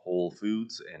eating whole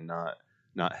foods and not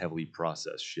heavily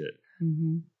processed shit.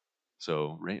 Mhm.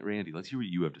 So, Randy, let's hear what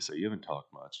you have to say. You haven't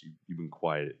talked much. You've been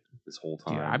quiet this whole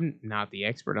time. Dude, I'm not the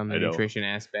expert on the I know. nutrition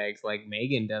aspects. Like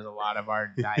Megan does a lot of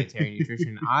our dietary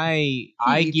nutrition. I He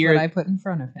eats gear. what I put in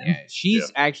front of him. Yeah,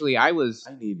 she's actually. I was.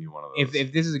 I need me one of those.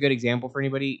 If this is a good example for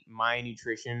anybody, my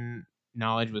nutrition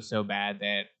knowledge was so bad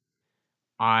that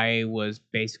I was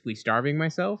basically starving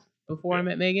myself before I Yeah.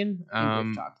 met Megan. I think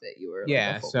we've talked that you were yeah,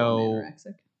 like a full-blown so-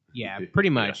 anorexic. Yeah, pretty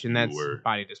Yeah, much, and you that's were.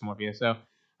 body dysmorphia. So,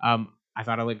 I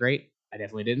thought I looked great. I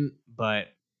definitely didn't, but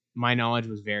my knowledge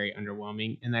was very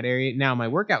underwhelming in that area. Now, my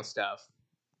workout stuff,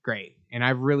 great, and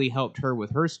I've really helped her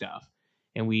with her stuff,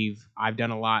 and I've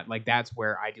done a lot. Like that's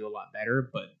where I do a lot better.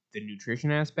 But the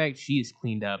nutrition aspect, she's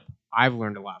cleaned up. I've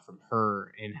learned a lot from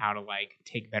her and how to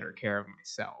take better care of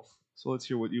myself. So let's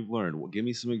hear what you've learned. Well, give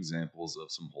me some examples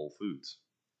of some whole foods.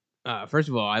 First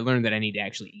of all, I learned that I need to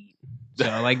actually eat. So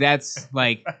that's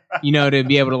to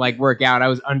be able to work out. I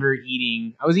was under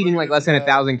eating. I was eating less than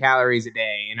 1,000 calories a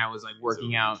day, and I was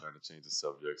working out. Trying to change the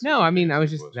subject. No, I mean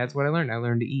that's what I learned. I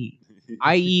learned to eat.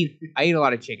 I eat a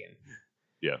lot of chicken.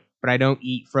 Yeah. But I don't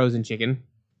eat frozen chicken.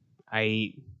 I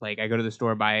eat I go to the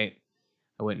store, buy it.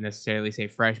 I wouldn't necessarily say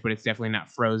fresh, but it's definitely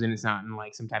not frozen. It's not in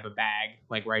some type of bag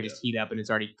where I just heat up and it's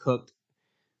already cooked.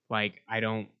 I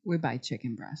don't. We buy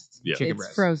chicken breasts. Yeah. Chicken It's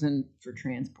breast. frozen for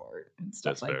transport and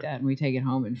stuff That's like fair. that, and we take it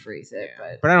home and freeze it.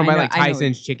 Yeah. But I don't buy know- I know-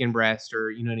 Tyson's chicken breast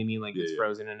or you know what I mean. It's Yeah.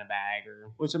 frozen in a bag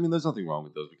or. Which I mean, there's nothing wrong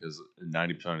with those because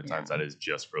 90% of the times Yeah. that is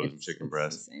just frozen it's- chicken it's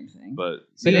breast. the same thing. But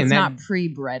See, But and it's that- not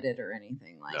pre-breaded or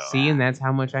anything like No. that. See, and that's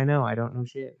how much I know. I don't know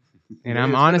shit, and Yeah,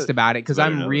 I'm it's honest better- about it because it's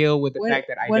better I'm to know. real with the What, fact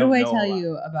that I what don't do I know a tell lot.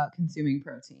 you about consuming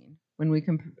protein when we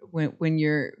when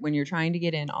you're trying to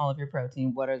get in all of your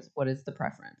protein? What is the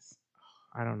preference?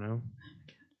 I don't know.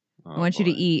 Oh, I want you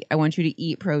to boy. eat. I want you to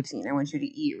eat protein. I want you to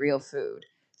eat real food.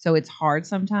 So it's hard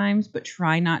sometimes, but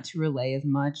try not to rely as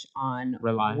much on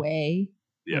Rely. whey.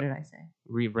 Yeah. What did I say?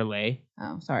 Relay.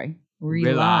 Oh, sorry.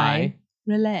 Rely.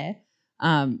 Relay.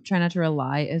 Try not to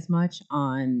rely as much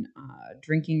on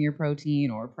drinking your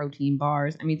protein or protein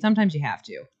bars. I mean, sometimes you have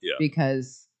to. Yeah.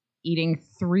 Because eating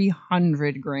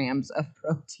 300 grams of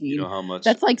protein, You know how much?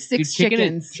 that's like Dude, 6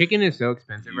 chickens. Chicken is so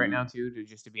expensive right You- now too.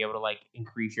 To be able to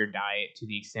increase your diet to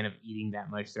the extent of eating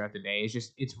that much throughout the day,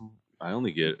 it's I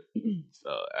only get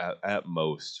at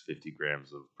most 50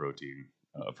 grams of protein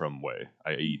from whey.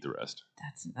 I eat the rest.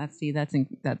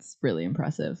 That's really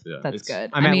impressive. Yeah, That's it's- good.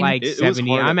 I'm at like it was 70.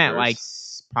 hard I'm at at like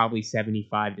first. probably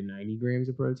 75 to 90 grams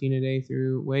of protein a day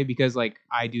through whey because like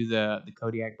I do the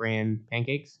Kodiak brand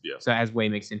pancakes. Yeah. So it has whey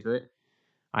mixed into it.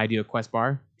 I do a Quest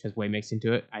bar, which has whey mixed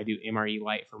into it. I do MRE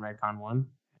Light for Redcon 1.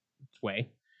 It's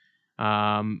whey.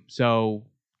 So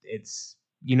it's,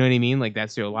 you know what I mean? Like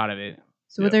that's a lot of it.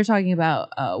 So Yeah. what they're talking about,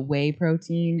 whey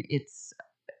protein, it's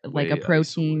like Whey a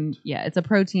protein. isolate. Yeah, it's a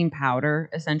protein powder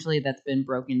essentially that's been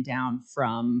broken down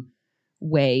from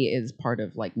whey is part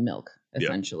of like milk Yeah.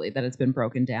 essentially that it's been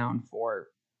broken down for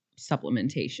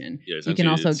supplementation. Yeah, You can essentially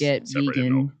also it's get separated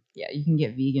vegan. milk. Yeah, you can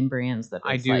get vegan brands that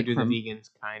I it's do like do from, the vegans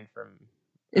kind from.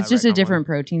 It's just a Redcon different 1.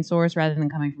 protein source rather than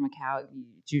coming from a cow.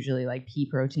 It's usually like pea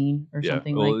protein or Yeah,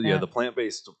 something well, like that. yeah, the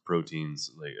plant-based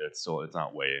proteins, like it's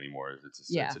not whey anymore. It's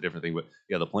Yeah. it's a different thing. But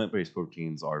yeah, the plant-based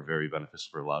proteins are very beneficial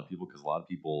for a lot of people because a lot of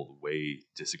people whey if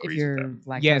disagrees you're with them.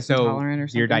 lactose Yeah, so intolerant or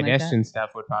something your like that. digestion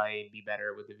stuff would probably be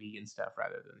better with the vegan stuff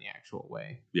rather than the actual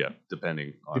whey. Yeah,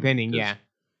 depending. Depending, 'cause yeah.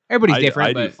 Everybody's different,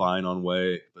 I but do fine on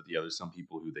whey, but yeah, there's some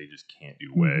people who they just can't do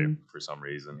whey Mhm. for some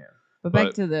reason. Yeah. But back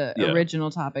But, to the yeah. original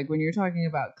topic, when you're talking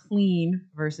about clean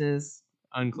versus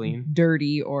unclean.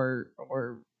 dirty or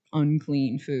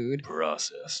unclean food,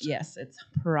 Processed. yes, it's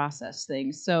processed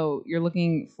things. So you're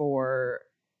looking for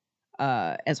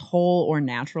as whole or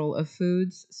natural of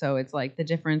foods. So it's like the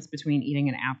difference between eating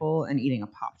an apple and eating a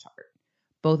Pop-Tart.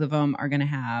 Both of them are going to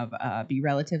have be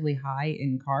relatively high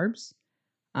in carbs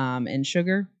and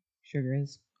sugar. Sugar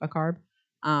is a carb,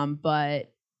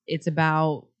 but it's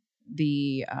about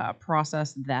the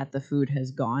process that the food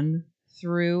has gone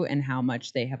through and how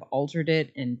much they have altered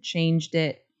it and changed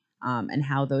it, and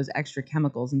how those extra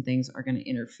chemicals and things are going to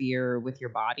interfere with your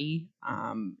body.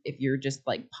 If you're just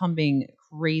like pumping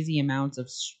crazy amounts of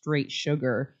straight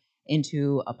sugar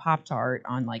into a Pop-Tart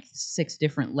on like 6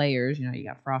 different layers, you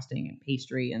got frosting and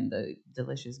pastry and the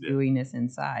delicious Yeah. gooiness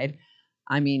inside.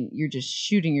 I mean, you're just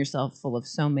shooting yourself full of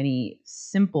so many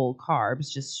simple carbs,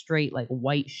 just straight like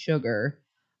white sugar,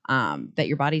 that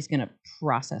your body's going to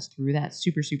process through that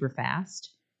super, super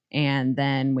fast. And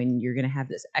then when you're going to have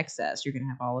this excess, you're going to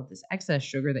have all of this excess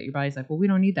sugar that your body's like, well, we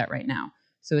don't need that right now.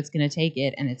 So it's going to take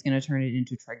it and it's going to turn it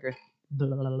into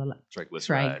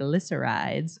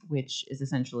triglycerides, which is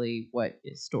essentially what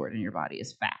is stored in your body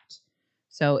as fat.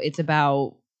 So it's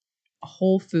about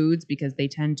whole foods because they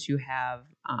tend to have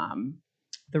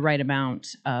the right amount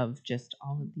of just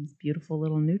all of these beautiful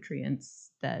little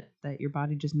nutrients that your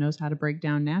body just knows how to break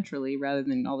down naturally rather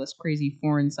than all this crazy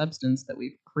foreign substance that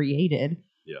we've created.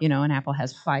 Yeah. An apple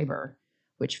has fiber,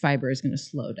 which fiber is going to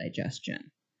slow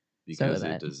digestion. Because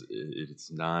So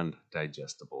it's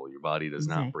non-digestible. Your body does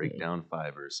not break Exactly. down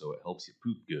fiber, so it helps you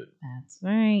poop good. That's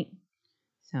right.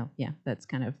 So, yeah, that's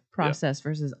kind of processed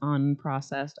versus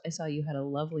unprocessed. I saw you had a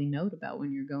lovely note about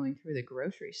when you're going through the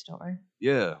grocery store.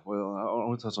 Yeah, well, I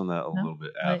want to touch on that a little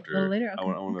bit after. Later. Okay, I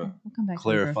want to we'll come back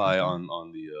clarify to the grocery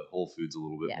on the Whole Foods a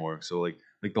little bit Yeah. more. So like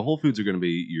the Whole Foods are going to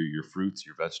be your fruits,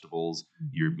 your vegetables, store.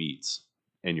 your meats,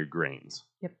 and your grains.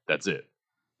 Yep. That's it.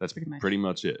 That's Pretty much. pretty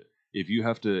much it. If you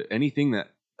have to anything that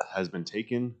has been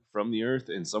taken from the earth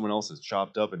and someone else has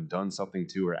chopped up and done something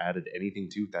to or added anything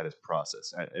to, that is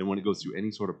processed. And when it goes through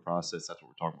any sort of process, that's what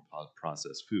we're talking about,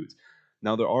 processed foods.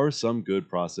 Now there are some good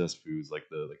processed foods like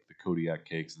the Kodiak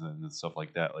cakes and stuff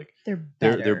like that. Like They're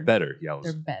better. they're better. Yeah, I was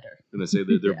They're better. gonna say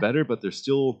they're Yeah. better, but they're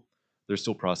still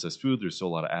processed food. There's still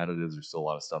a lot of additives. There's still a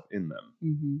lot of stuff in them.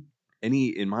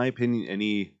 Mm-hmm. In my opinion,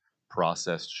 any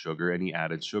processed sugar, any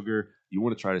added sugar, you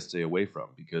want to try to stay away from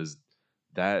because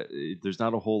there's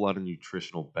not a whole lot of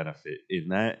nutritional benefit in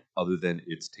that other than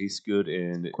it tastes good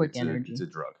and Quick it's energy. it's a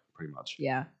drug, pretty much.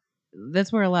 Yeah.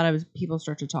 That's where a lot of people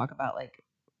start to talk about like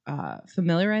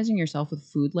familiarizing yourself with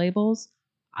food labels.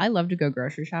 I love to go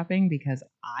grocery shopping because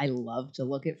I love to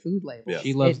look at food labels. Yeah.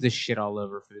 She loves to shit all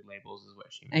over food labels, is what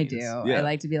she I means. do. Yeah. I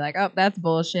like to be like, oh, that's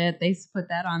bullshit. They put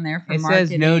that on there for It marketing.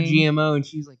 says no GMO, and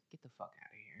she's like, get the fuck out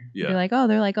of here. Yeah.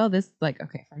 They're like, oh, this, like,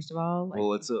 okay, first of all, like, Well,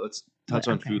 let's touch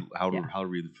on okay. food, how to Yeah.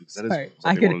 read the food. 'Cause that Sorry. is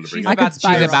I something could- I wanted to bring She's I up. could about,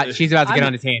 spiral. she's about to get I'm-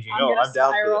 on a tangent. I'm No, gonna I'm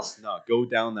down for spiral. this. No, go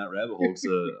down that rabbit hole.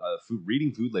 So,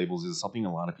 reading food labels is something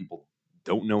a lot of people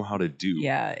don't know how to do.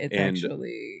 yeah, it's And-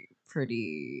 actually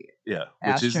pretty. Yeah,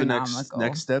 which is the Astronomical.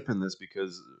 next step in this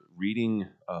because reading,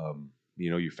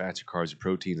 your fats, your carbs, your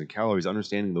proteins, and calories,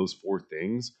 understanding those 4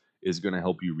 things is going to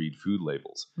help you read food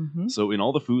labels. Mhm. So in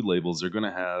all the food labels, they're going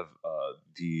to have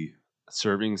the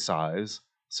serving size,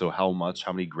 So how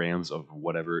many grams of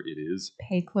whatever it is?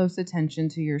 Pay close attention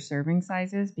to your serving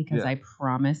sizes because Yeah. I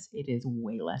promise it is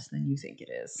way less than you think it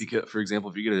is. Because, for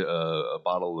example, if you get a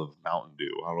bottle of Mountain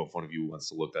Dew, I don't know if one of you wants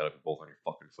to look that up both on your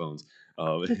fucking phones.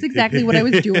 That's exactly what I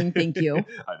was doing, thank you.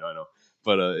 I know.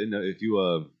 But if you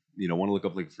want to look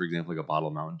up, like, for example, like a bottle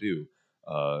of Mountain Dew,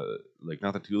 like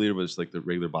not the 2 liter, but just like the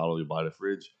regular bottle you buy at a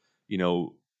fridge,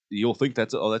 you'll think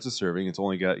that's a serving. It's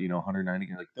only got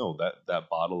 190. Like, no, that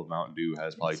bottle of Mountain Dew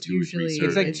has probably It's 2 or 3 usually- servings.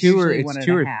 It's like It's two or usually one and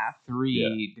two a or half.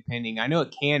 three, depending. I know a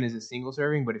can is a single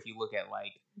serving, but if you look at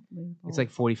like, it's like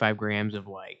 45 grams of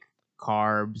like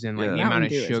carbs and like Yeah. the amount of Mountain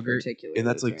Dew is sugar. particularly And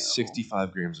that's like terrible.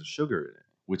 65 grams of sugar in it,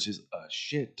 which is a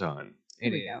shit ton. Here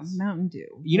It we go. is. Mountain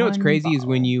Dew. You know what's One crazy is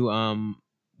when bottle.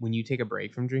 you take a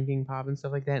break from drinking pop and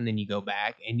stuff like that, and then you go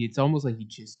back, and it's almost like you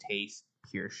just taste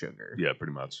pure sugar. Yeah,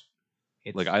 pretty much.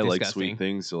 It's Like, I like disgusting. sweet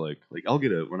things, so like I'll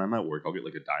get when I'm at work, I'll get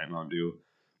like a Diet Mountain Dew,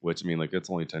 which, I mean, like,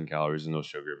 it's only 10 calories and no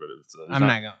sugar, but it's there's I'm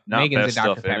not going. not Megan's a best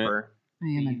Dr stuff in it. Pepper. I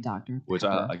am a Dr. Pepper. which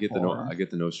I get whore. I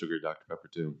get the no sugar Dr Pepper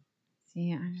too.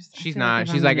 See, I She's feel not. if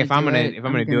She's like, if I'm gonna do it, I'm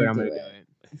gonna gonna do it.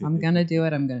 If I'm gonna do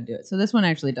it, I'm gonna do it. So this one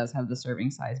actually does have the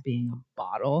serving size being a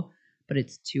bottle, but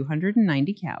it's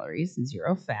 290 calories,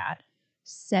 0 fat,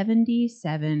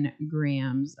 77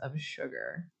 grams of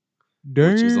sugar.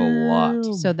 Which is a lot.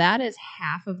 So that is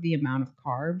half of the amount of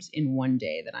carbs in one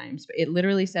day that it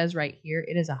literally says right here,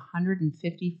 it is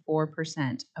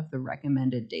 154% of the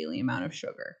recommended daily amount of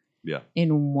sugar. Yeah.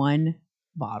 In one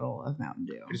bottle of Mountain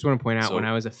Dew. I just want to point out, So- when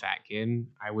I was a fat kid,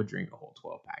 I would drink a whole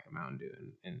 12-pack of Mountain Dew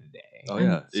in a day. Oh I'm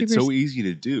yeah, it's super so easy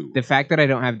to do. The fact that I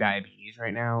don't have diabetes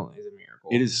right now is a miracle.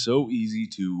 It is so easy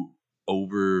to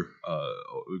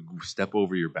step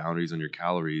over your boundaries on your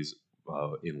calories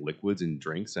in liquids and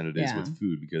drinks than it is Yeah. with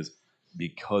food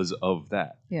because of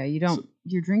that. Yeah, you don't. So-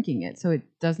 You're drinking it, so it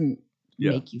doesn't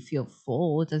Yeah. make you feel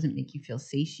full. It doesn't make you feel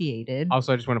satiated.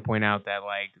 Also, I just want to point out that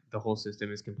like the whole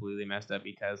system is completely messed up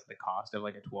because the cost of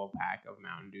like a 12-pack of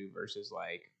Mountain Dew versus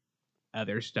like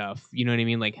other stuff, you know what I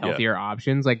mean? Like healthier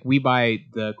options. Like we buy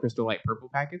the Crystal Light purple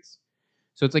packets.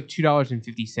 So it's like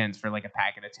 $2.50 for like a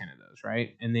packet of 10 of those,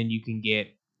 right? And then you can get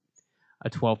a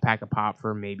 12-pack of pop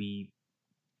for maybe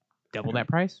double that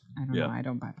price. I don't Yeah. know. I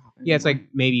don't buy pop. Yeah, it's anymore. like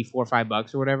maybe $4 or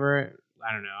 $5 or whatever.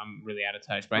 I don't know. I'm really out of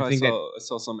touch, but I think that I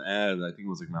saw some ad. I think it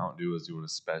was like Mountain Dew was doing a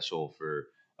special for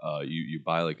you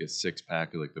buy like a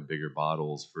 6-pack of like the bigger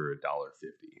bottles for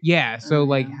 $1.50. yeah. So Oh,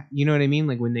 like, yeah. you know what I mean?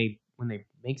 Like when they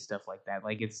make stuff like that,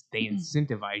 like they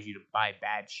incentivize you to buy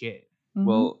bad shit. Mhm.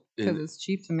 Well, because it's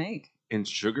cheap to make. and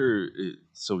sugar,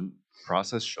 so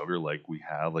processed sugar, like we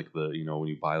have, like the when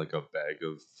you buy like a bag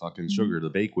of fucking sugar to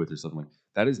bake with or something, like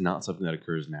that is not something that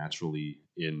occurs naturally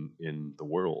in the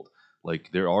world.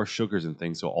 Like, there are sugars and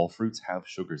things, so all fruits have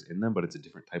sugars in them, but it's a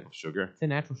different type of sugar. It's a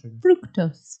natural sugar.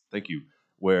 Fructose. Thank you.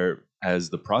 Whereas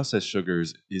the processed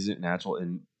sugars isn't natural,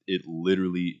 and it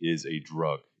literally is a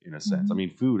drug in a sense. Mhm. I mean,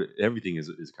 food, everything is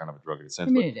kind of a drug in a sense.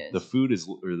 I mean, but it is. the food is,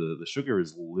 or the sugar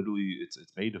is literally, it's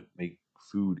made to make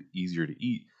food easier to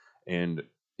eat, and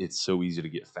it's so easy to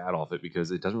get fat off it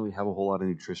because it doesn't really have a whole lot of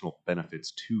nutritional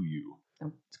benefits to you.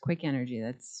 So it's quick energy.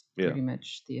 That's Yeah. pretty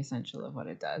much the essential of what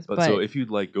it does. But so if you'd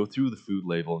like go through the food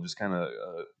label and just kind of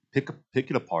pick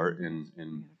it apart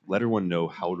and let everyone know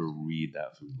how to read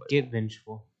that food label. Get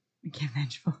vengeful. get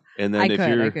vengeful. And then I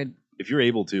could. if you're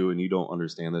able to and you don't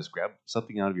understand this, grab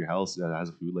something out of your house that has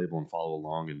a food label and follow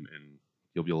along, and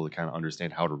you'll be able to kind of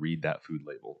understand how to read that food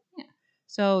label.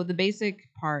 So the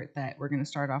basic part that we're going to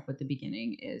start off with the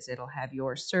beginning is it'll have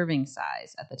your serving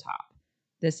size at the top.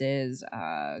 This is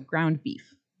ground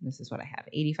beef. This is what I have.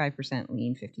 85%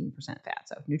 lean, 15% fat.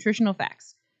 So nutritional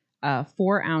facts.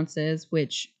 4 ounces,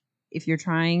 which if you're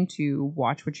trying to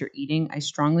watch what you're eating, I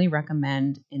strongly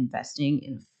recommend investing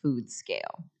in a food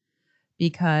scale.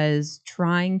 Because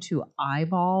trying to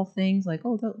eyeball things like,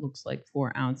 oh, that looks like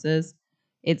 4 ounces,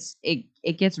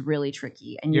 it gets really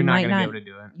tricky. And You're you not might going to not be able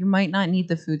to do it. you might not need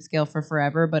the food scale for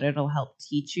forever, but it'll help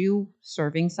teach you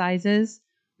serving sizes.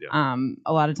 Yeah.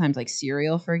 A lot of times, like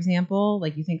cereal, for example,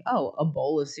 like you think, oh, a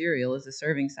bowl of cereal is a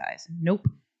serving size. Nope.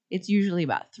 It's usually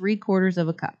about 3/4 of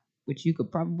a cup, which you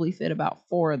could probably fit about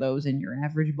 4 of those in your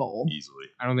average bowl. Easily.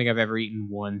 I don't think I've ever eaten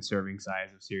one serving size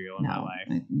of cereal in my No,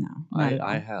 life. no, not at all.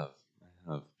 I have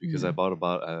because Yeah. I bought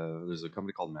there's a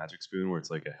company called Magic Spoon where it's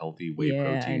like a healthy whey Yeah, I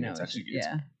protein. know It's what actually you-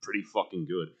 yeah. it's pretty fucking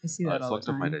good. I see that It all the fucked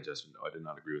up my time. digestion though. I did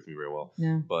not agree with me very well.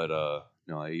 No. But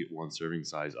no, I ate one serving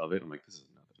size of it. I'm like, this is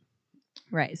nothing.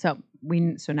 Right.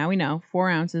 So now we know 4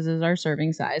 ounces is our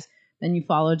serving size. Then you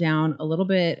follow down a little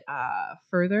bit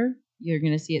further. You're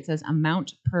going to see it says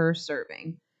amount per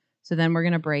serving. So then we're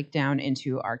going to break down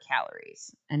into our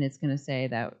calories. And it's going to say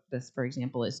that this, for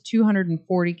example, is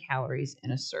 240 calories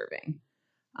in a serving.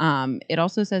 It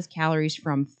also says calories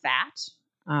from fat.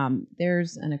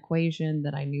 There's an equation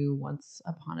that I knew once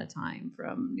upon a time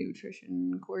from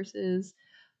nutrition courses,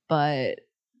 but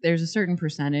there's a certain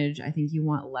percentage. I think you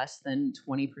want less than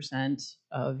 20%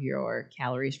 of your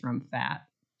calories from fat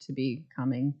to be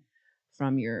coming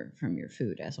from your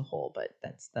food as a whole, but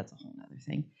that's a whole nother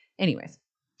thing. Anyways,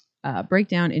 break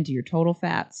down into your total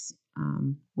fats.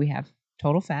 We have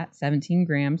total fat, 17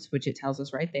 grams, which it tells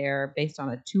us right there, based on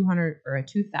a 200 or a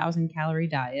 2,000 calorie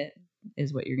diet,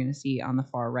 is what you're going to see on the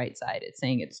far right side. It's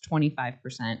saying it's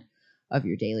 25% of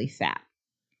your daily fat.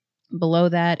 Below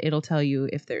that, it'll tell you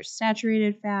if there's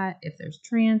saturated fat, if there's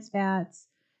trans fats.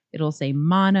 It'll say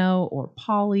mono or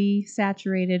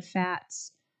polysaturated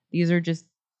fats. These are just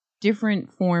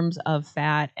different forms of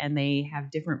fat, and they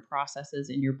have different processes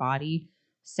in your body.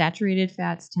 Saturated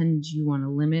fats you want to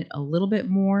limit a little bit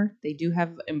more. They do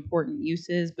have important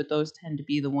uses, but those tend to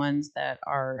be the ones that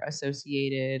are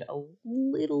associated a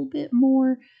little bit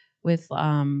more with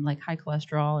like high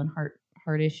cholesterol and heart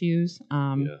issues.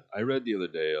 Yeah, I read the other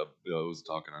day. I was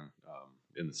talking on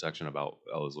in the section about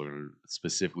I was learning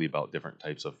specifically about different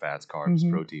types of fats, carbs,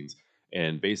 proteins,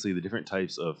 and basically the different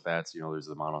types of fats. You know, there's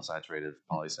the monosaturated,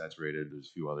 polysaturated. There's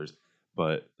a few others,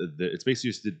 but it's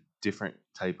basically just a different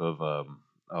type of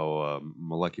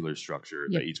molecular structure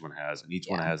that each one has, and each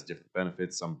one has different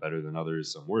benefits. Some better than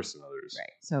others, some worse than others.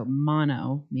 Right. So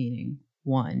mono meaning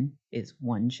one is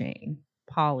one chain.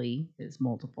 Poly is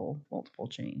multiple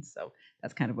chains. So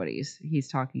that's kind of what he's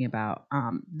talking about.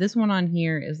 This one on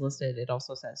here is listed. It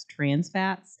also says trans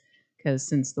fats, because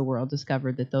since the world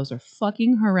discovered that those are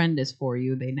fucking horrendous for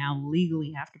you, they now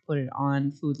legally have to put it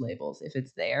on food labels if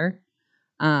it's there.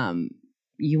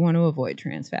 You want to avoid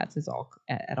trans fats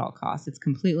at all costs. It's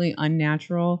completely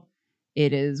unnatural.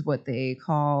 It is what they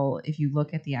call, if you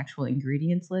look at the actual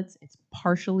ingredients list, it's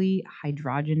partially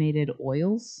hydrogenated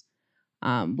oils.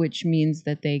 Which means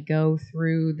that they go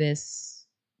through this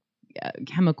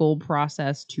chemical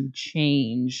process to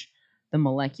change the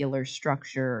molecular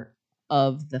structure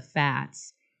of the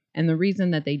fats. And the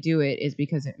reason that they do it is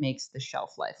because it makes the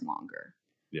shelf life longer.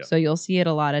 Yeah. So you'll see it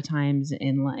a lot of times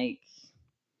in like,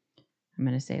 I'm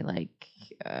going to say like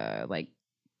I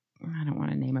don't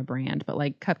want to name a brand, but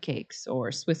like cupcakes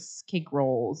or Swiss cake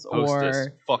rolls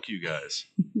or fuck you guys.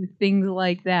 things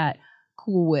like that.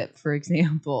 Cool Whip, for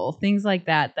example, things like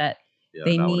that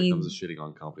they need. When it comes to shitting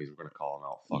on companies, we're gonna call them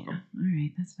out. Fuck them. All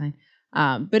right, that's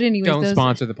fine. But anyways, Don't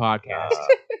sponsor the podcast.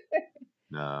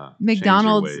 Nah.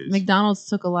 McDonald's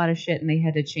took a lot of shit, and they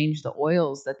had to change the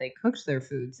oils that they cooked their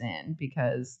foods in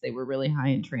because they were really high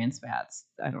in trans fats.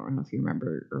 I don't know if you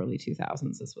remember early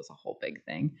 2000s. This was a whole big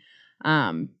thing.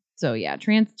 So yeah,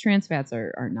 trans fats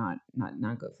are not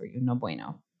good for you. No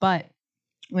bueno. But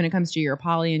when it comes to your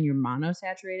poly and your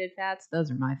monosaturated fats,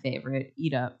 those are my favorite.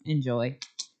 Eat up, enjoy.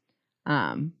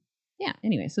 Yeah,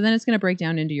 anyway, so then it's going to break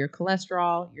down into your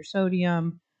cholesterol, your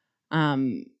sodium.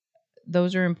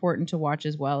 Those are important to watch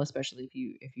as well, especially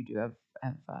if you do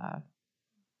have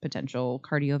potential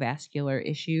cardiovascular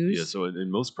issues. Yeah, so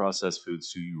in most processed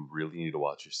foods too, you really need to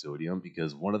watch your sodium,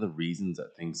 because one of the reasons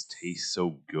that things taste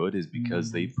so good is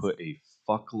because they put a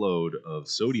fuckload of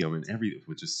sodium in everything,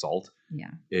 which is salt.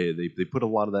 Yeah. They put a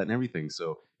lot of that in everything,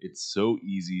 so it's so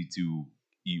easy to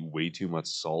eat way too much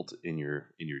salt in your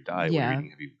diet when you're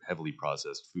eating heavily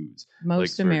processed foods.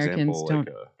 Most Americans don't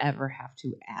ever have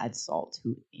to add salt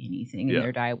to anything in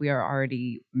their diet. We are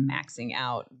already maxing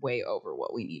out way over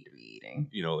what we need to be eating.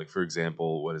 You know, like for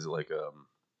example, what is it like?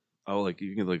 Like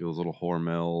you get like those little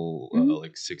Hormel,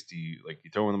 like 60, like you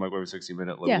throw in the microwave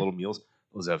 60-minute little meals.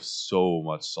 Those have so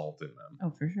much salt in them.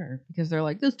 Oh, for sure, because they're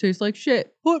like, this tastes like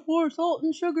shit. Put more salt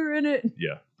and sugar in it.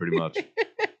 Yeah, pretty much.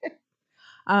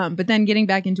 But then getting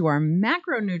back into our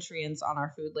macronutrients on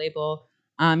our food label,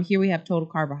 here we have total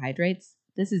carbohydrates.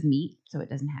 This is meat, so it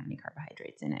doesn't have any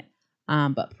carbohydrates in it.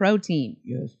 But protein,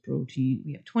 yes, protein.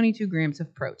 We have 22 grams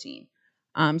of protein.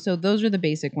 So those are the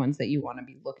basic ones that you want to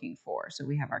be looking for. So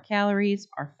we have our calories,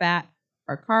 our fat,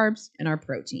 our carbs, and our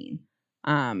protein.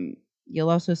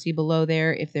 You'll also see below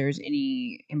there if there's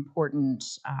any important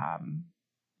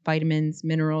vitamins,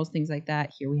 minerals, things like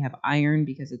that. Here we have iron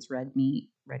because it's red meat.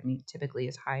 Red meat typically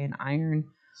is high in iron.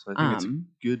 So I think it's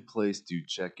a good place to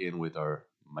check in with our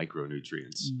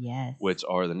micronutrients. Yes. Which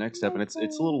are the next step. And it's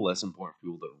a little less important for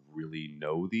people that really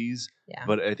know these. Yeah.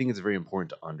 But I think it's very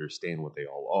important to understand what they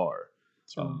all are.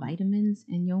 Your vitamins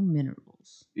and your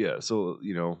minerals. Yeah, so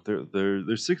you know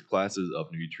there's 6 classes of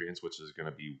nutrients, which is going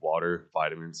to be water,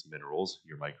 vitamins, minerals,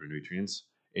 your micronutrients,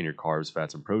 and your carbs,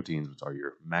 fats, and proteins, which are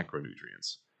your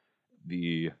macronutrients.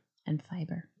 And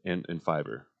fiber. And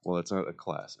fiber. Well, that's not a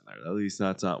class in there. At least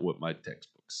that's not what my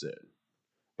textbook said.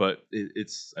 But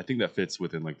it's I think that fits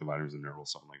within like the vitamins and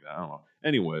minerals, something like that. I don't know.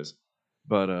 Anyways,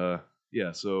 but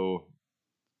yeah. So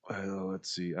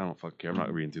let's see. I don't fucking care. I'm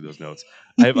not reading through those notes.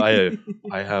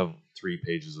 I have 3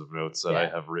 pages of notes that I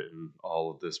have written all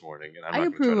of this morning, and I'm I not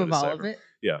approve gonna of try to all of decipher. it.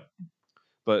 Yeah.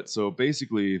 But so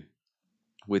basically,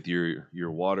 with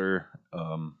your water,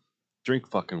 drink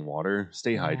fucking water.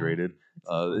 Stay Yeah. hydrated.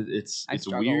 It's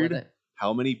struggle weird with it.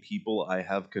 how many people I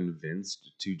have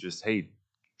convinced to just, hey,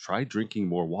 try drinking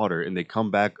more water, and they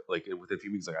come back like within a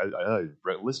few weeks, like I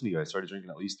listen to you. I started drinking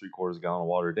at least 3/4 gallon of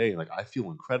water a day, and like I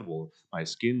feel incredible. My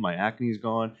skin, my acne's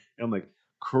gone, and I'm like,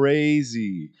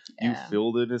 crazy. You Yeah.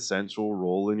 filled an essential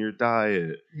role in your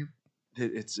diet. Yep.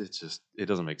 It's just it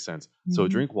doesn't make sense. So Mhm.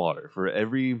 drink water for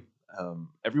everyone.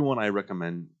 I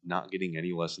recommend not getting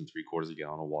any less than 3/4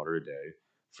 gallon of water a day.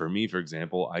 For me, for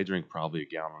example, I drink probably 1.5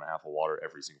 gallons of water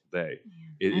every single day.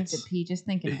 I have to It's pee just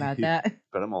thinking about that.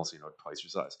 but I'm also twice your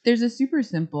size. There's a super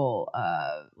simple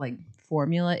like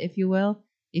formula, if you will.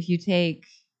 If you take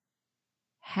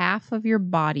half of your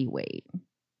body weight,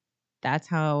 that's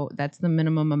the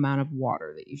minimum amount of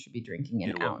water that you should be drinking in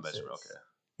In what ounces. measure? Okay.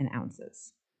 In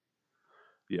ounces.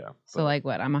 Yeah. So like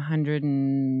what? I'm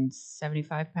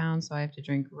 175 pounds, so I have to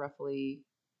drink roughly.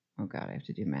 Oh God, I have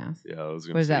to do math. Yeah, I was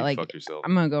What gonna is say that like? fuck yourself.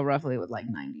 I'm gonna go roughly with like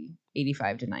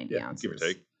 85 to 90 ounces. Give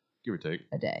or take.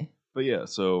 A day. But yeah,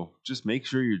 so just make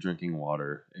sure you're drinking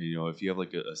water. And, if you have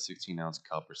like a 16-ounce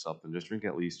cup or something, just drink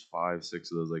at least 5,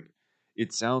 6 of those. Like,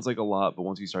 it sounds like a lot, but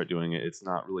once you start doing it, it's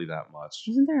not really that much.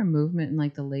 Wasn't there a movement in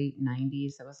like the late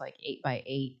 90s that was like 8 by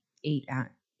 8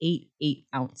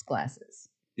 ounce glasses?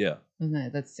 Yeah. Wasn't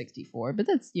that? That's 64, but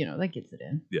that's that gets it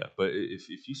in. Yeah, but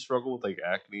if you struggle with like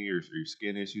acne or your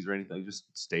skin issues or anything, just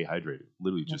stay hydrated.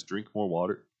 Literally, just drink more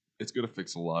water. It's gonna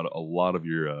fix a lot of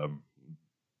your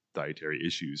dietary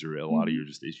issues or a lot of your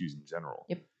just issues in general.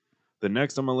 Yep. The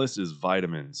next on my list is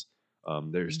vitamins.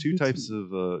 There's two types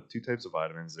of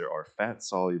vitamins. There are fat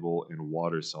soluble and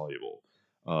water soluble.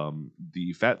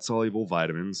 The fat soluble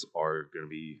vitamins are going to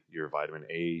be your vitamin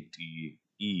A, D,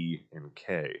 E, and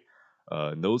K.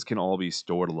 And those can all be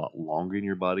stored a lot longer in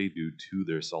your body due to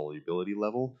their solubility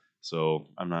level. So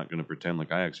I'm not going to pretend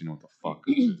like I actually know what the fuck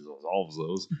dissolves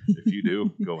those. If you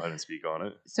do, go ahead and speak on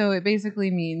it. So it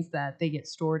basically means that they get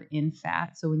stored in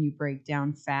fat. So when you break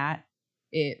down fat,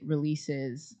 it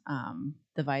releases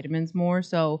the vitamins more.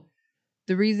 So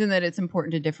the reason that it's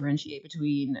important to differentiate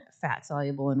between fat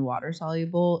soluble and water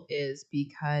soluble is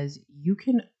because you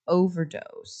can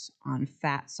overdose on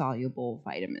fat soluble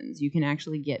vitamins. You can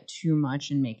actually get too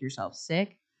much and make yourself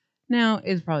sick. Now,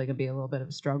 it's probably going to be a little bit of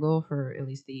a struggle for at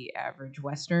least the average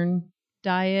Western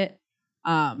diet.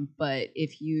 But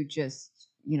if you just,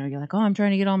 you're like, oh, I'm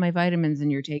trying to get all my vitamins,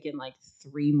 and you're taking like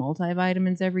 3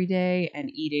 multivitamins every day and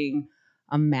eating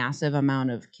a massive amount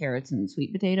of carrots and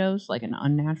sweet potatoes, like an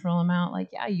unnatural amount, like,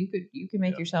 yeah, you could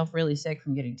make yourself really sick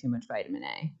from getting too much vitamin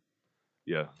A.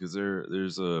 Yeah, because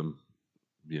there's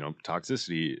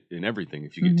toxicity in everything.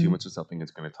 If you get too much of something,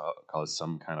 it's going to cause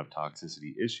some kind of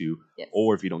toxicity issue. Yes.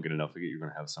 Or if you don't get enough of it, you're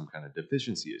going to have some kind of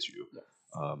deficiency issue. Yes.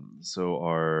 So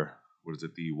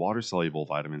the water soluble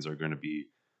vitamins are going to be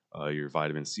your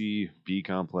vitamin C, B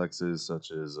complexes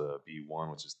such as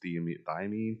B1, which is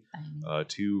thiamine,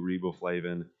 2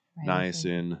 riboflavin,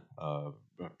 niacin,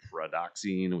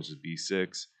 pyridoxine, which is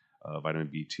B6, vitamin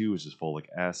B2, which is folic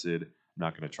acid. I'm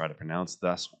not going to try to pronounce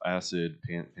this acid,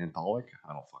 pantholic,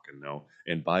 I don't fucking know,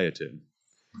 and biotin.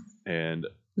 And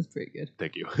that's pretty good.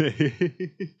 Thank you.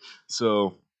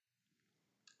 So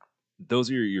those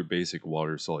are your basic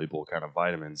water soluble kind of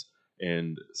vitamins.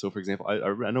 And so, for example, I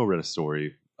read a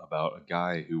story about a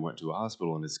guy who went to a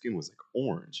hospital and his skin was like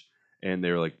orange, and they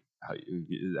were like,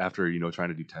 after trying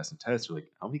to do tests, you're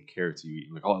like, how many carrots are you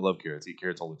eating? Like, oh, I love carrots. I eat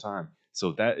carrots all the time.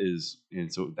 So that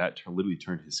literally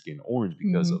turned his skin orange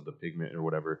because of the pigment or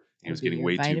whatever. He was getting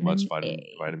way too much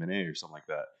vitamin A or something like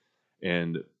that.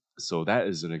 And so that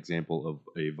is an example of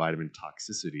a vitamin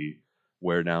toxicity,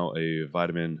 where now a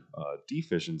vitamin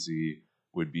deficiency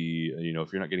would be,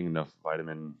 if you're not getting enough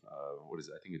vitamin, what is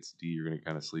it? I think it's D. You're going to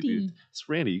kind of sleepy. So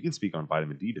Randy, you can speak on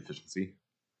vitamin D deficiency.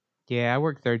 Yeah, I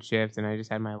work third shift, and I just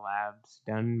had my labs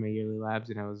done, my yearly labs,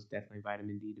 and I was definitely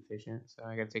vitamin D deficient. So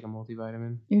I got to take a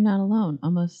multivitamin. You're not alone.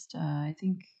 Almost, I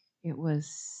think it was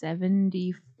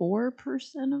 74%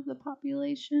 of the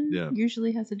population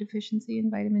usually has a deficiency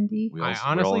in vitamin D. I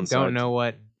honestly don't know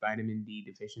what vitamin D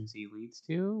deficiency leads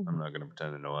to. I'm not going to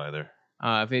pretend to know either.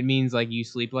 If it means like you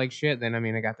sleep like shit, then I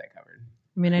got that covered.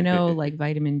 I mean, I know like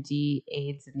vitamin D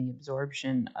aids in the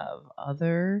absorption of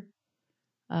other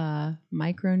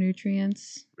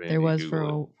micronutrients. Randy, There was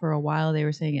Google for a while they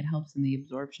were saying it helps in the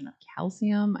absorption of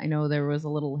calcium. I know there was a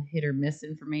little hit or miss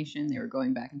information. They were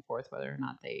going back and forth whether or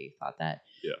not they thought that.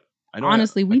 Yeah. I know.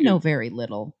 Honestly, we could- know very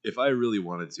little. If I really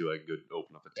wanted to, I could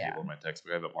open up a table Yeah. in my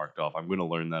textbook. I have it marked off. I'm going to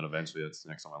learn that eventually. That's the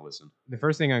next time I listen. The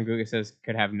first thing on Google says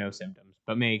could have no symptoms,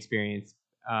 but may experience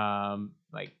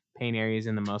like pain areas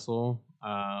in the muscle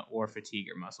or fatigue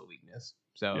or muscle weakness.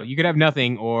 So Yeah. you could have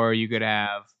nothing, or you could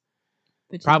have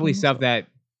probably stuff that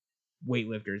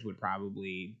weightlifters would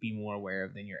probably be more aware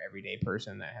of than your everyday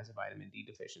person that has a vitamin D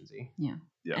deficiency. Yeah.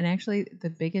 Yeah. And actually, the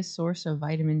biggest source of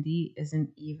vitamin D isn't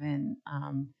even.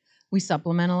 We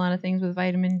supplement a lot of things with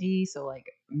vitamin D. So, like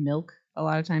milk, a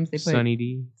lot of times they put Sunny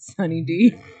D. Sunny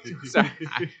D. Sorry,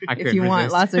 I if couldn't you want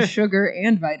resist. lots of sugar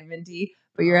and vitamin D.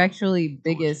 But your actually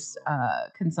biggest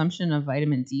consumption of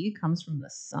vitamin D comes from the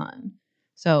sun.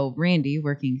 So Randy,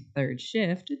 working third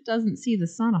shift, doesn't see the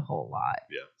sun a whole lot.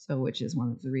 Yeah. So which is one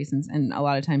of the reasons. And a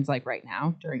lot of times, like right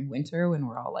now during winter, when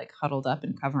we're all like huddled up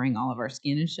and covering all of our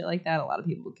skin and shit like that, a lot of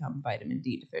people become vitamin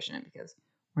D deficient because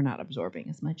we're not absorbing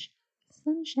as much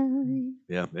sunshine.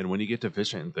 Yeah, and when you get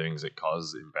deficient in things, it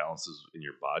causes imbalances in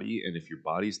your body. And if your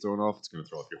body's thrown off, it's going to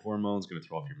throw off your hormones, going to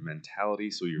throw off your mentality,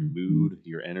 so your mood,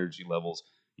 your energy levels.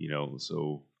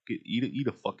 So eat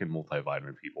a fucking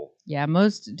multivitamin, people. Yeah,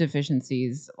 most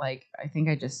deficiencies, like I think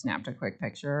I just snapped a quick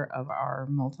picture of our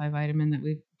multivitamin that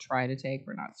we try to take.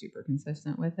 We're not super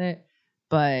consistent with it,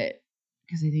 but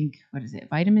because I think, what is it?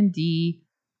 Vitamin D,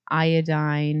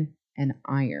 iodine, and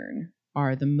iron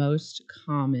are the most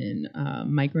common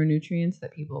micronutrients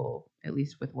that people, at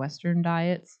least with Western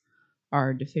diets,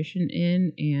 are deficient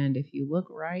in. And if you look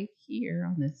right here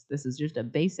on this is just a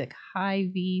basic high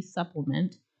V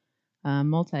supplement.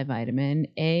 Multivitamin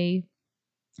A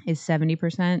is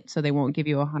 70%, so they won't give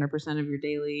you 100% of your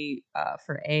daily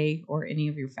for A or any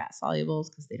of your fat solubles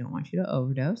because they don't want you to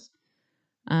overdose.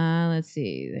 Let's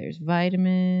see, there's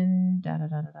vitamin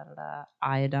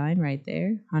iodine right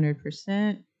there,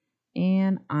 100%,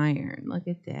 and iron. Look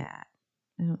at that.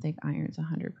 I don't think iron's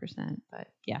 100%, but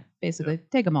yeah, basically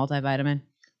take a multivitamin.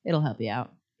 It'll help you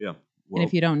out. Yeah. And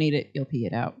if you don't need it, you'll pee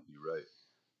it out. You're right.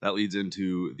 That leads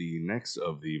into the next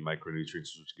of the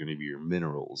micronutrients, which is going to be your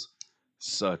minerals,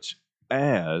 such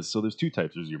as, so there's two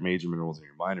types. There's your major minerals and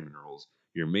your minor minerals.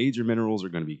 Your major minerals are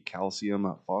going to be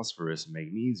calcium, phosphorus,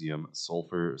 magnesium,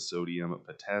 sulfur, sodium,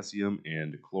 potassium,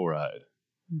 and chloride.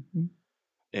 Mm-hmm.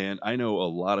 And I know a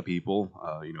lot of people,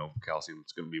 calcium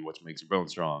is going to be what makes your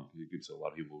bones strong. So a lot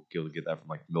of people get that from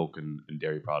like milk and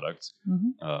dairy products.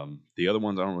 Mm-hmm. The other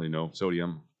ones I don't really know.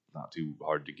 Sodium, not too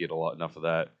hard to get enough of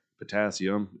that.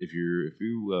 Potassium, if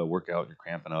you work out and you're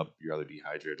cramping up, you're either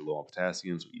dehydrated or low on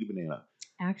potassium, so eat a banana.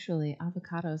 Actually,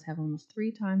 avocados have almost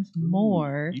 3 times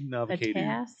more eat an avocado.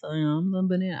 potassium than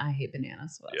banana. I hate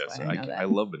bananas, so that's why I know that. I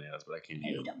love bananas, but I can't I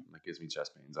eat hate them. 'em. That gives me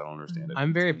chest pains. I don't understand it.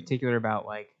 I'm very particular about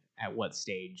like at what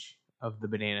stage of the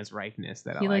banana's ripeness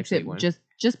that He I'll likes actually it want.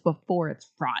 just before it's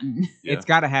rotten. Yeah. It's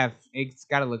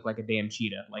gotta look like a damn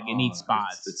cheetah. Like it needs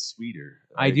spots. It's sweeter.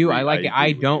 I agree. like it. agree I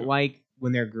with don't you. like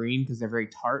when they're green because they're very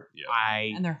tart.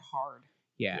 Yeah. And they're hard.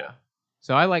 Yeah.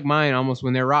 So I like mine almost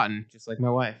when they're rotten, just like my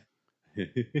wife. I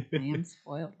am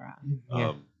spoiled rotten.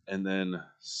 Yeah. And then,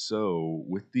 so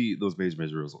with those major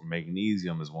minerals,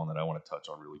 magnesium is one that I want to touch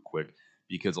on really quick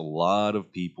because a lot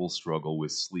of people struggle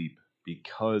with sleep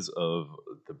because of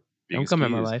the Don't biggest come at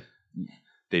key my is life.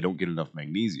 they don't get enough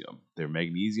magnesium. Their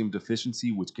magnesium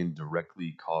deficiency, which can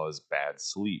directly cause bad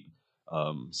sleep.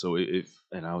 So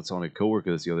and I was telling a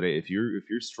coworker this the other day, if you're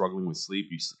struggling with sleep,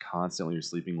 constantly you're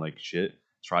sleeping like shit,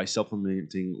 try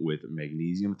supplementing with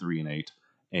magnesium threonate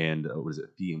and what is it?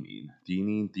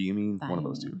 Thiamine, one of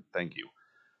those two. Thank you.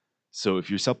 So if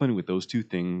you're supplementing with those two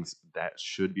things, that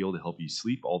should be able to help you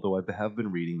sleep. Although I have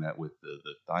been reading that with the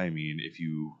thiamine, if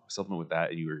you supplement with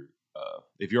that and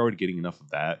if you're already getting enough of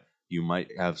that, you might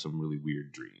have some really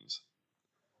weird dreams.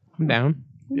 I'm down.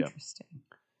 Yeah. Interesting.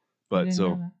 I But didn't so,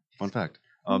 know that. fun fact.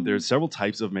 There's several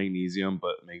types of magnesium,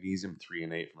 but magnesium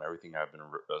threonate, from everything I've been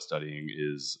studying,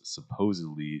 is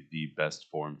supposedly the best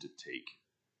form to take.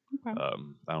 Okay.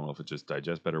 I don't know if it just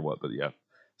digests better or what, but yeah.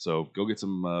 So go get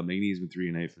some magnesium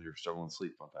threonate if you're struggling with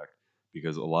sleep, fun fact,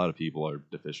 because a lot of people are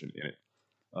deficient in it.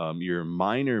 Your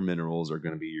minor minerals are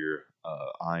going to be your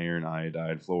iron,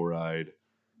 iodine, fluoride,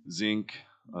 zinc,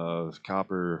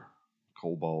 copper,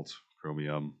 cobalt,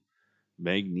 chromium,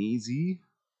 manganese.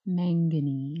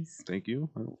 Thank you.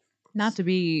 Not to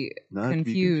be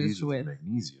confused with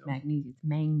magnesium, magnesium.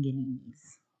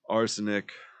 Manganese.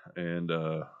 arsenic, and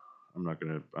I'm not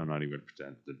even gonna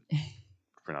pretend to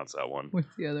pronounce that one.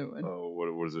 What's the other one? Oh,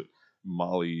 what is it?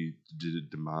 Molly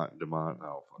Demont.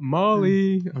 Oh, fuck.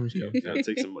 Molly. I'm just joking. Yeah,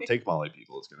 take Molly,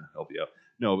 people. It's gonna help you out.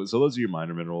 No, but so those are your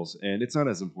minor minerals, and it's not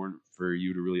as important for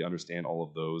you to really understand all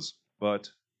of those. But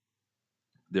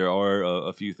there are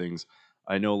a few things.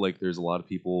 I know, like, there's a lot of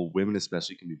people, women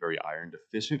especially, can be very iron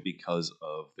deficient because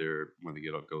of their when they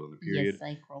go in the period.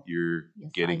 cycle. You're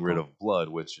getting rid of blood,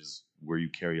 which is where you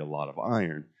carry a lot of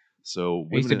iron. So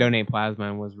I used to women- donate plasma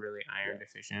and was really iron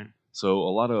deficient. So a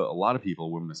lot of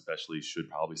people, women especially, should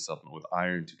probably supplement with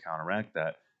iron to counteract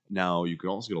that. Now you can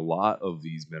also get a lot of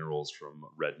these minerals from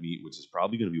red meat, which is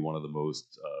probably going to be one of the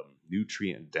most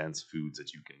nutrient dense foods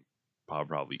that you can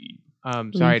probably eat.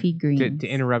 Sorry Leafy greens. to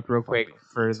interrupt real quick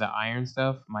for the iron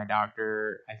stuff. My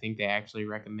doctor, I think they actually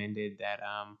recommended that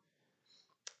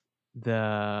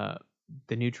the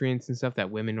nutrients and stuff that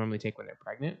women normally take when they're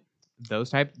pregnant,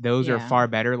 those are Yeah. far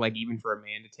better. Like even for a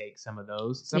man to take some of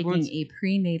those Taking supplements. a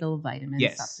prenatal vitamin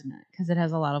Yes. supplement because it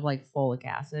has a lot of like folic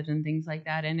acid and things like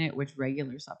that in it, which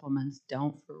regular supplements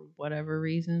don't for whatever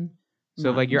reason. So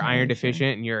if Not like you're iron entirely sure.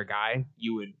 deficient and you're a guy,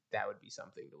 that would be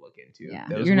something to look into. Yeah,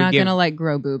 Those you're would not give- gonna like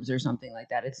grow boobs or something like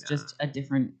that. It's Nah. just a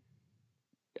different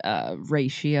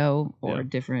ratio or Yeah.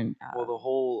 different.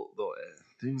 Well, the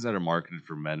things that are marketed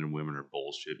for men and women are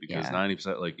bullshit because Yeah.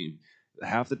 90%, like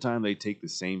half the time, they take the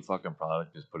same fucking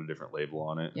product and just put a different label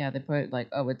on it. yeah, they put like,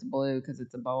 oh, it's blue because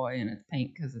it's a boy, and it's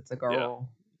pink because it's a girl.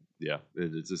 Yeah,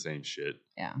 it's the same shit.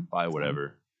 Yeah, Buy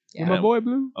whatever. yeah. My boy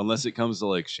Blue. Unless it comes to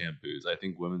like shampoos, I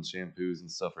think women's shampoos and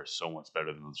stuff are so much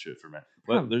better than the shit for men.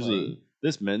 But Probably.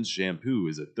 this men's shampoo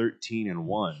is a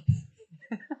 13-in-1.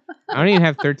 I don't even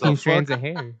have 13 The strands fuck? of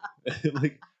hair.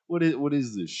 Like what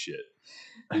is this shit?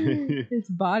 It's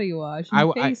body wash I-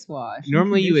 and I- face wash. and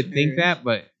Normally you would think conditioners. that,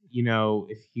 but you know,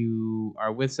 if you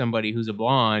are with somebody who's a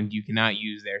blonde, you cannot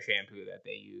use their shampoo that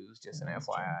they use. Just an That's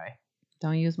true. FYI.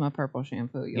 Don't use my purple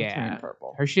shampoo. You'll Yeah. turn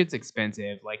purple. Her shit's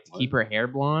expensive. Like to keep What? her hair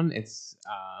blonde, it's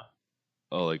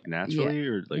Oh, like naturally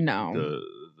or like No.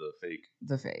 the fake?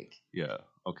 The fake. Yeah.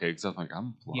 Okay. Because I'm like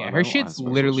I'm blonde. Yeah, I her don't want shit's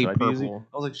special- literally should I be using- purple.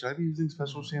 I was like, should I be using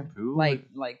special shampoo?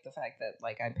 Like the fact that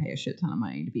like I'd pay a shit ton of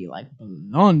money to be like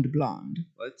blonde.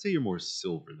 I'd say you're more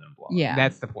silver than blonde. Yeah.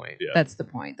 that's the point. Yeah. That's the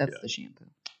point. That's Yeah. the shampoo.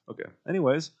 Okay.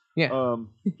 Anyways. Yeah.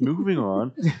 Moving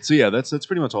on. So yeah, that's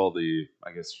pretty much all the,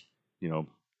 I guess,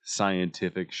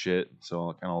 scientific shit.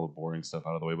 So kind of all the boring stuff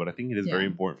out of the way. But I think it is very Yeah.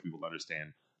 important for people to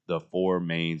understand the four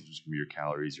mains, which can be your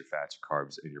calories, your fats, your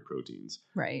carbs, and your proteins.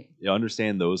 Right. You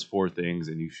understand those four things,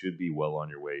 and you should be well on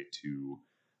your way to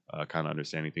kind of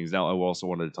understanding things. Now, I also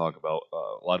wanted to talk about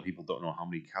a lot of people don't know how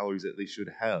many calories that they should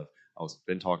have.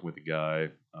 Been talking with a guy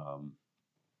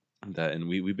and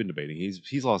we've been debating.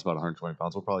 He's lost about 120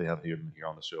 pounds. We'll probably have him here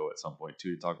on the show at some point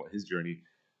too to talk about his journey.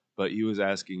 But he was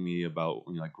asking me about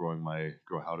like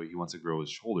he wants to grow his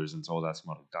shoulders, and so I was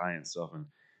asking about diet and stuff,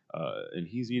 and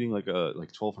he's eating like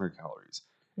 1,200 calories,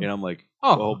 and I'm like,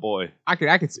 oh boy, I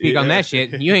could speak on Yeah. that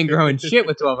shit. You ain't growing shit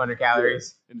with 1,200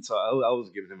 calories. And so I was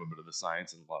giving him a bit of the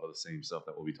science and a lot of the same stuff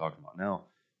that we'll be talking about now.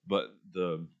 But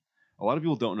a lot of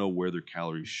people don't know where their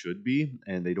calories should be,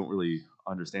 and they don't really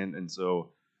understand. And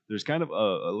so there's kind of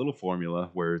a little formula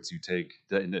where you take,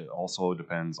 and it also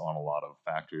depends on a lot of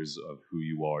factors of who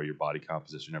you are, your body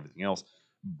composition, everything else.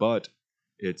 But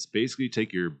it's basically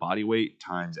take your body weight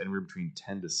times anywhere between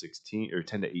 10 to 16 or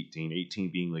 10 to 18,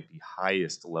 18 being like the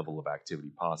highest level of activity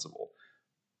possible.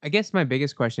 I guess my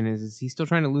biggest question is he still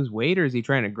trying to lose weight or is he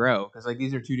trying to grow? Because like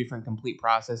these are two different complete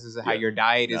processes of how Yeah. your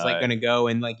diet is like Nah, going to go,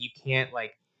 and like you can't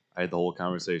like, I had the whole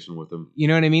conversation with him. you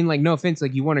know what I mean? Like no offense,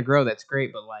 like you want to grow, that's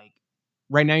great, but like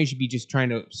right now you should be just trying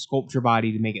to sculpt your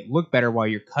body to make it look better while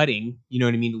you're cutting. You know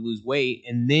what I mean? To lose weight,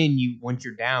 and then once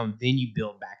you're down, then you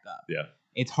build back up. Yeah.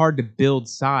 It's hard to build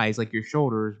size like your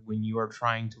shoulders when you are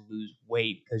trying to lose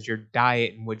weight because your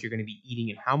diet and what you're going to be eating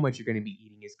and how much you're going to be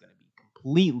eating is going to be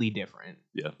completely different.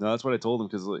 Yeah, no, that's what I told him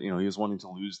because he was wanting to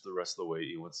lose the rest of the weight.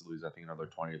 He wants to lose, I think, another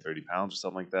 20 or 30 pounds or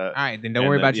something like that. All right, then don't And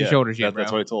worry then, about your yeah, shoulders yet,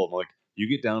 That's bro. what I told him. Like, you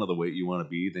get down to the weight you want to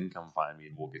be, then come find me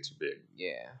and we'll get you big.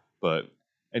 Yeah. But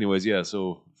anyways, yeah.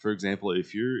 So for example,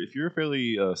 if you're a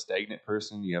fairly stagnant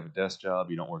person, you have a desk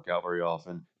job, you don't work out very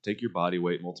often, take your body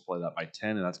weight, multiply that by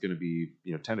 10, and that's going to be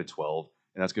 10 to 12,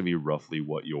 and that's going to be roughly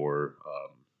what your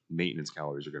maintenance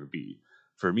calories are going to be.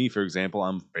 For me, for example,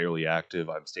 I'm fairly active.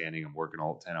 I'm standing. I'm working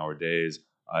all 10-hour days.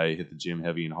 I hit the gym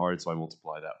heavy and hard, so I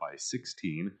multiply that by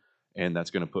 16, and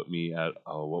that's going to put me at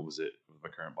what was it? My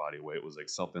current body weight was like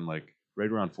something like right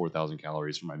around 4,000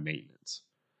 calories for my maintenance.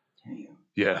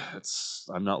 Yeah,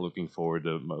 I'm not looking forward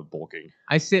to bulking.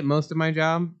 I sit most of my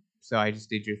job, so I just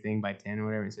did your thing by 10 or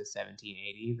whatever. It says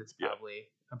 1780. That's Yeah. probably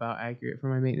about accurate for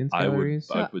my maintenance I calories.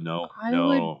 would no, I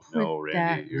would put no, Randy.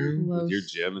 that With your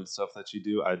close. gym and stuff that you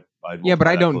do, I'd Yeah, but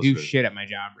multiply I that don't closer do to- shit at my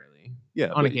job really. Yeah,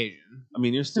 On but, occasion. I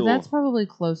mean, you're So still. that's probably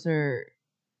closer.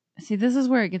 See, this is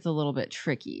where it gets a little bit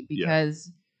tricky Yeah.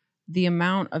 because the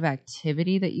amount of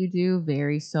activity that you do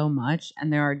varies so much,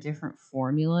 and there are different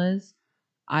formulas.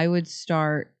 I would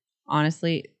start,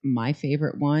 honestly, my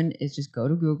favorite one is just go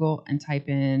to Google and type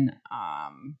in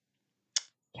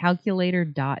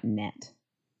calculator.net.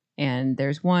 And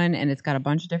there's one, and it's got a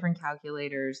bunch of different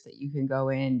calculators that you can go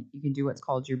in. You can do what's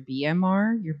called your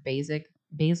BMR, your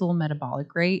basal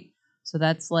metabolic rate. So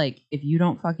that's like if you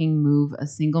don't fucking move a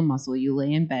single muscle, you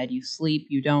lay in bed, you sleep,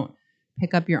 you don't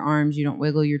pick up your arms, you don't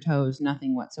wiggle your toes,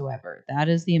 nothing whatsoever. That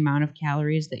is the amount of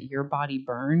calories that your body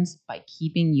burns by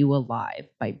keeping you alive,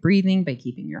 by breathing, by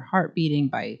keeping your heart beating,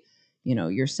 by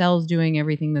your cells doing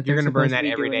everything that You're they're gonna burn supposed that to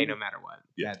be every day doing. no matter what.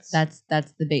 Yeah. That's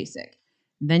the basic.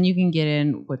 Then you can get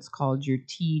in what's called your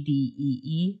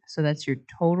TDEE. So that's your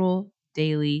total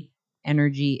daily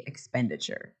energy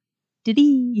expenditure.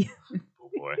 TDEE. Oh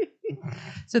boy.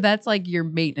 So that's like your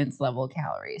maintenance level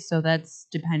calories. So that's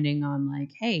depending on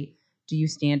like, hey, do you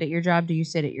stand at your job? Do you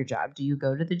sit at your job? Do you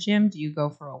go to the gym? Do you go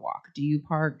for a walk? Do you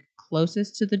park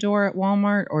closest to the door at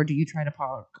Walmart, or do you try to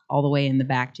park all the way in the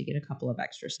back to get a couple of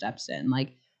extra steps in?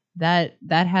 Like that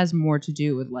has more to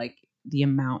do with like the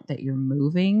amount that you're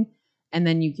moving. And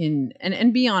then you can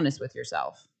and be honest with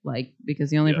yourself, like, because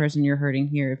the only Yeah. person you're hurting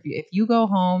here, if you go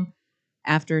home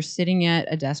after sitting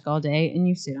at a desk all day and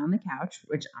you sit on the couch,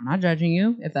 which I'm not judging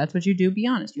you, if that's what you do, be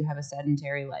honest, you have a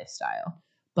sedentary lifestyle.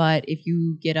 But if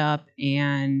you get up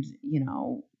and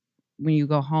when you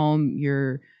go home,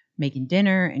 you're making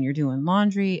dinner and you're doing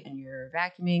laundry and you're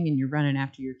vacuuming and you're running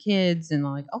after your kids, and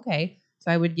like, okay,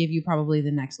 so I would give you probably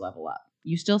the next level up.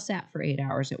 You still sat for 8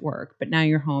 hours at work, but now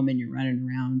you're home and you're running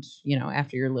around,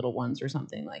 after your little ones or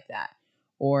something like that.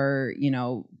 Or,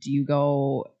 do you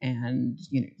go and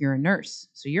you're a nurse,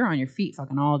 so you're on your feet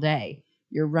fucking all day.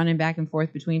 You're running back and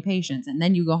forth between patients, and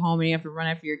then you go home and you have to run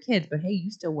after your kids. But hey,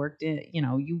 you still worked in,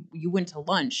 you went to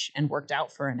lunch and worked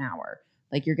out for an hour.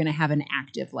 Like, you're going to have an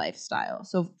active lifestyle.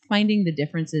 So finding the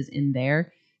differences in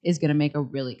there is going to make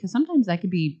because sometimes that could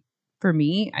be, for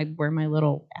me, I wear my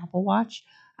little Apple Watch.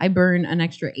 I burn an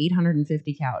extra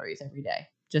 850 calories every day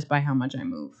just by how much I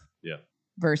move. Yeah.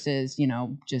 Versus,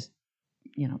 just,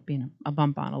 being a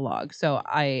bump on a log. So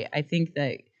I think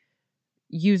that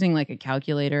using like a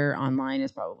calculator online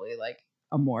is probably like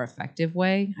a more effective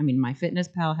way. I mean,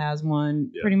 MyFitnessPal has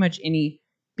one. Yeah. Pretty much any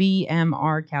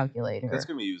BMR calculator. That's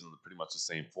going to be using pretty much the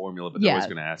same formula, but they're Yeah. always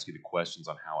going to ask you the questions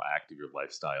on how active your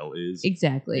lifestyle is.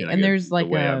 Exactly. I And guess there's like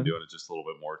the way I'm doing it, just a little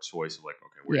bit more choice of like,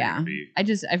 okay, where are you going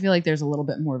to be? I feel like there's a little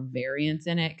bit more variance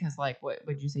in it because, like, what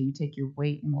would you say? You take your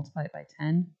weight and multiply it by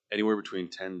 10? Anywhere between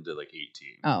 10 to like 18.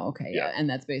 Oh, okay, yeah, Yeah. and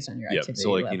that's based on your Yeah. activity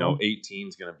So like, level. 18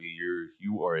 is going to be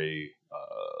you are a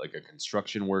like a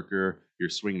construction worker. You're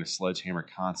swinging a sledgehammer,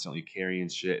 constantly carrying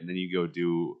shit, and then you go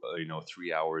do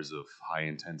 3 hours of high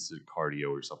intensive cardio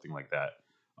or something like that.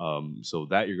 So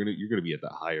that you're gonna be at the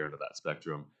higher end of that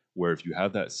spectrum. Where if you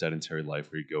have that sedentary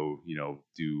life where you go,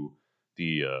 do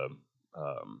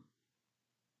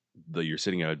you're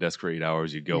sitting at a desk for 8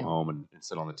 hours, you go Yeah. home and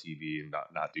sit on the TV and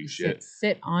not do You shit.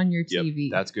 Sit on your Yep, TV.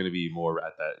 that's going to be more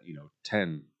at that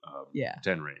 10 Yeah.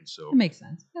 10 range. So That makes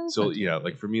sense. Yeah, that's so not too yeah, bad.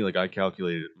 like for me, like I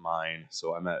calculated mine.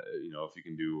 So I'm at if you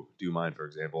can do mine, for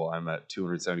example, I'm at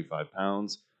 275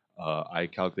 pounds. I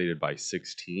calculated by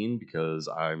 16 because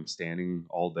I'm standing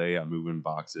all day, I'm moving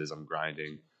boxes, I'm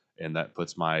grinding, and that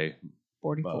puts my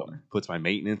 44. puts my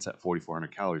maintenance at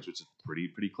 4,400 calories, which is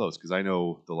pretty close. Because I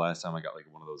know the last time I got like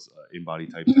one of those in-body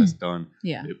type tests done,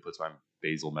 Yeah. it puts my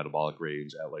basal metabolic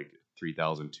range at like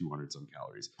 3,200 some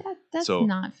calories. That's So,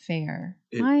 not fair.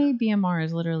 it- My BMR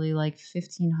is literally like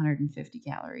 1,550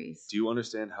 calories. Do you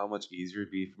understand how much easier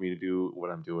it'd be for me to do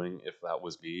what I'm doing if that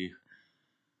was me?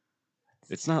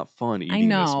 It's not fun eating I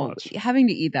know. this much. Having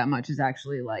to eat that much is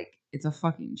actually like, it's a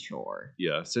fucking chore.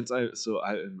 Yeah, I've talked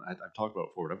about it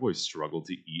before, but I've always struggled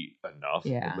to eat enough.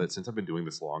 Yeah. But since I've been doing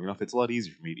this long enough, it's a lot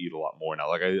easier for me to eat a lot more now.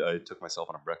 Like I took myself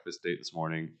on a breakfast date this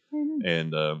morning,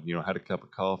 and had a cup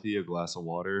of coffee, a glass of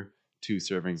water, 2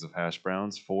 servings of hash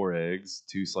browns, 4 eggs,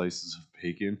 2 slices of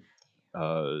bacon,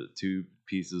 2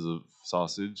 pieces of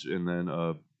sausage, and then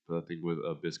I think with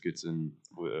biscuits and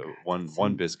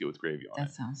one biscuit with gravy on it.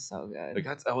 That sounds so good. Like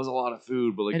that was a lot of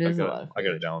food, but like It I is a got lot of I got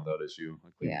food. it down with that issue.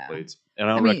 Like cleaning Yeah. plates, and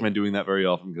I don't I mean- recommend doing that very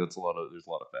often because there's a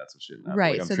lot of fats and shit in that. but,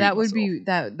 Right. like, I'm So treating that would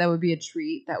myself. be that would be a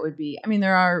treat. That would be. I mean,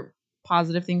 there are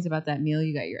positive things about that meal.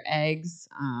 You got your eggs.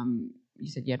 you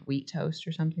said you had wheat toast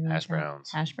or something like Hash that.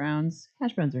 browns. Hash browns.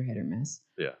 Hash browns are hit or miss.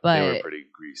 Yeah, But they were pretty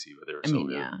greasy, but they were so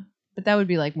good. yeah. But that would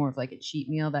be like more of like a cheat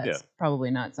meal. That's Yeah.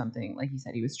 probably not something, like you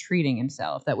said, he was treating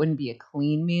himself. That wouldn't be a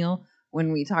clean meal.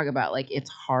 When we talk about like it's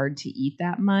hard to eat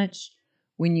that much,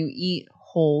 when you eat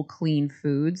whole, clean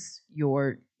foods,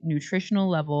 your nutritional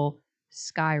level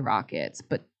skyrockets.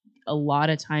 But a lot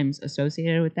of times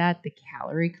associated with that, the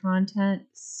calorie content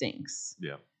sinks.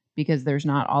 Yeah. Because there's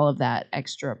not all of that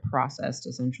extra processed,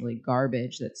 essentially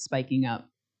garbage that's spiking up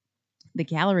the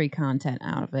calorie content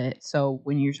out of it. So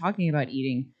when you're talking about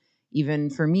eating, even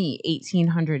for me,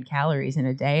 1,800 calories in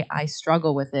a day, I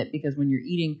struggle with it because when you're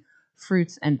eating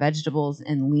fruits and vegetables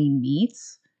and lean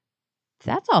meats,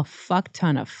 that's a fuck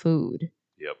ton of food.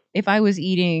 Yep. If I was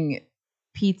eating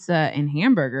pizza and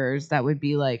hamburgers, that would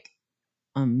be like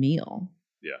a meal.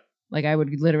 Yeah. Like I would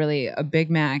literally, a Big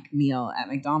Mac meal at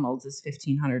McDonald's is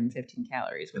 1,515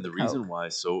 calories. And the with reason Coke. why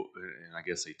and I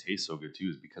guess they taste so good too,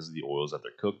 is because of the oils that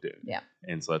they're cooked in. Yeah.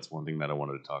 And so that's one thing that I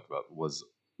wanted to talk about was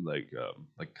like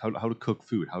how to cook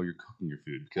food, how you're cooking your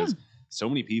food, because so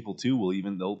many people too will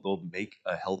they'll make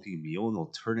a healthy meal and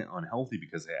they'll turn it unhealthy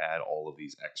because they add all of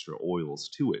these extra oils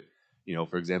to it. You know,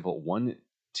 for example, 1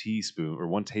 teaspoon or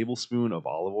 1 tablespoon of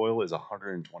olive oil is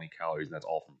 120 calories, and that's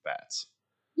all from fats.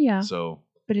 Yeah. So,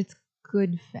 but it's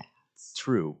good fats.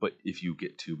 True, but if you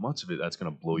get too much of it, that's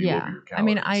going to blow you over your calories. I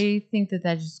mean, I think that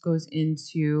just goes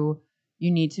into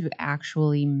you need to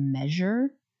actually measure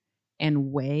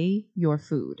and weigh your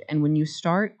food. And when you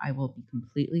start, I will be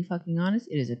completely fucking honest,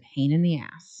 it is a pain in the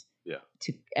ass. Yeah.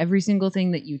 To every single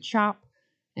thing that you chop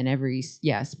and every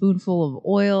spoonful of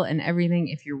oil and everything,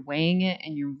 if you're weighing it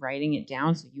and you're writing it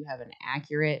down so you have an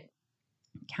accurate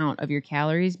count of your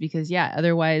calories, because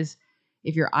otherwise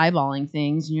if you're eyeballing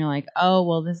things and you're like, oh,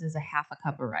 well, this is a half a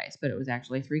cup of rice, but it was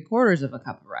actually 3/4 of a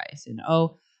cup of rice. And,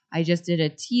 oh, I just did a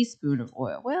teaspoon of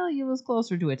oil. Well, it was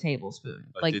closer to a tablespoon.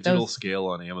 A digital scale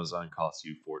on Amazon costs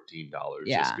you $14.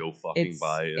 Yeah, just go fucking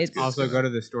buy it. It's also go to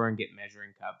the store and get measuring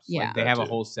cups. Yeah. Like, they That have a too.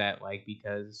 whole set, like,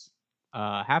 because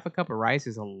half a cup of rice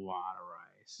is a lot of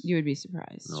rice. You would be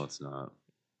surprised. No, it's not.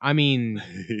 I mean,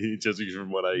 Just from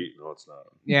what I eat, no, it's not.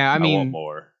 yeah, I want mean,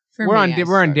 more. For we're me, on I we're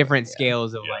on struggle, different yeah.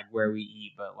 scales of Yeah. like where we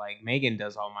eat, but like Megan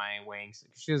does all my weighing.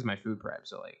 She does my food prep,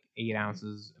 so like 8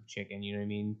 ounces of chicken. You know what I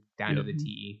mean? Down to the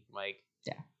T. Like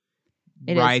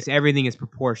It rice, is. everything is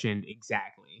proportioned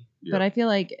exactly. Yeah, But I feel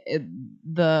like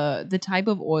the type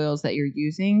of oils that you're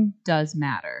using does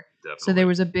matter. definitely. So there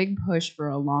was a big push for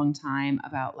a long time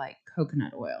about like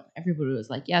coconut oil. Everybody was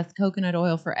like, yes, coconut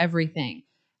oil for everything.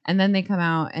 And then they come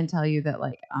out and tell you that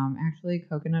like actually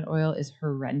coconut oil is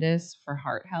horrendous for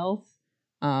heart health.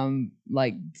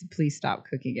 Like please stop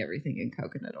cooking everything in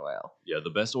coconut oil. Yeah, the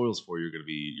best oils for you are going to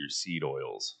be your seed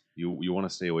oils. You want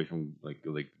to stay away from like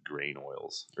grain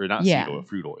oils, or not Yeah. seed oil,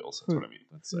 fruit oils. That's what I mean.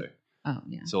 Let's say. Oh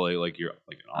yeah. So like your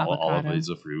like an olive Avocado. is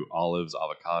a fruit, olives,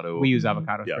 avocado. We use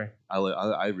avocado Yeah. spray.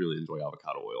 I really enjoy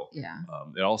avocado oil. Yeah.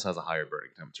 It also has a higher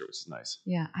burning temperature, which is nice.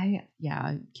 Yeah,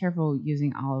 careful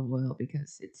using olive oil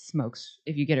because it smokes.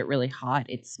 If you get it really hot,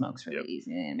 it smokes really Yep.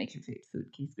 easy and it makes your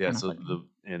food keep Yeah, kinda so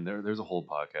funny. there's a whole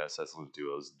podcast that's listened to.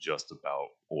 It was just about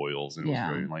oils, and it Yeah.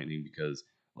 was very enlightening because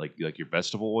like your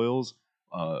vegetable oils,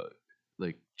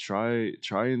 like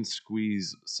try and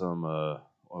squeeze some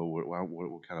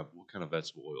what kind of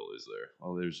vegetable oil is there?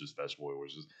 Oh, there's just vegetable oil.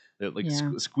 Which is like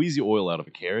Yeah. squeeze the oil out of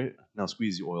a carrot. Now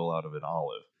squeeze the oil out of an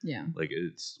olive. Yeah. Like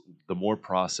it's the more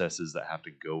processes that have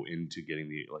to go into getting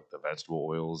the vegetable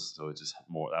oils, so it's just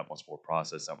that much more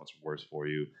processed, that much worse for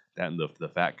you. That and the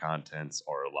fat contents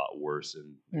are a lot worse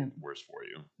and worse for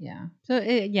you. Yeah. So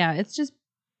it's just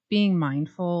being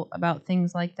mindful about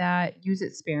things like that. Use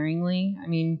it sparingly. I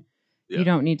mean, Yeah. you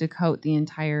don't need to coat the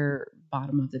entire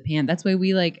bottom of the pan. That's why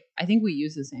I think we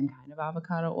use the same kind of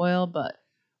avocado oil, but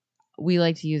we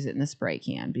like to use it in the spray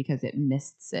can because it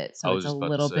mists it. I So was it's a just about to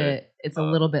little say, bit a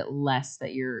little bit less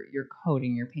that you're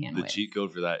coating your pan The with. cheat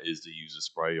code for that is to use a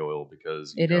spray oil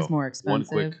because It is more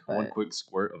expensive. one but- quick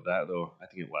squirt of that though, I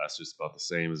think it lasts just about the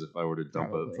same as if I were to dump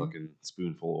Probably. a fucking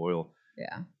spoonful of oil.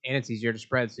 Yeah. And it's easier to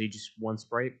spread, so you just one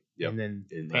spray, Yep. and then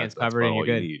And pan's that's covered, and about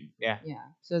you're all good. you need. Yeah. Yeah.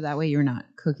 So that way you're not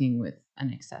cooking with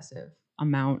an excessive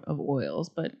amount of oils.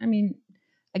 But I mean,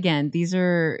 again, these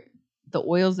are the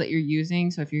oils that you're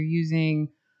using. So if you're using,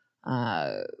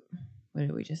 what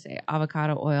did we just say?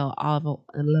 Avocado oil, olive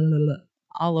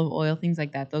oil, things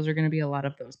like that. Those are going to be a lot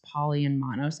of those poly and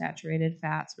monosaturated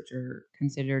fats, which are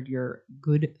considered your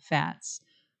good fats.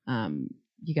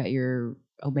 You got your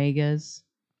omegas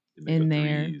in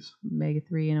there, Omega-3s.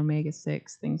 omega-3 and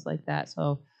omega-6, things like that.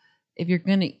 So if you're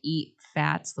going to eat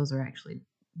fats, those are actually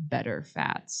better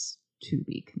fats to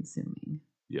be consuming.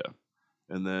 Yeah.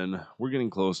 And then we're getting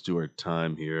close to our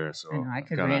time here, so I know I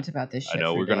could kinda- rant about this shit. I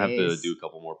know for we're gonna have to days. do a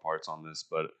couple more parts on this,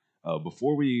 but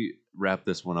before we wrap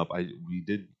this one up, we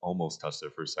did almost touch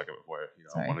there for a second before.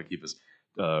 I Sorry. want to keep us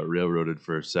railroaded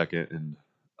for a second, and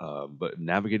but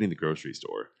navigating the grocery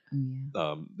store. Oh,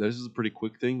 yeah. This is a pretty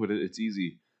quick thing, but it's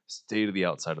easy. Stay to the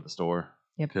outside of the store.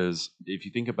 Yep. Because if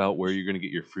you think about where you're going to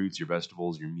get your fruits, your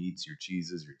vegetables, your meats, your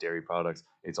cheeses, your dairy products,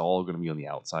 it's all going to be on the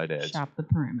outside edge. Shop the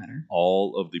perimeter.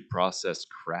 All of the processed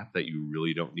crap that you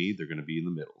really don't need, they're going to be in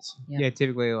the middles. Yep. Yeah,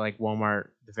 typically like Walmart,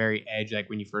 the very edge, like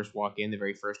when you first walk in, the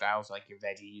very first aisle is like your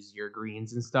veggies, your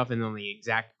greens and stuff, and on the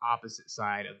exact opposite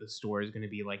side of the store is going to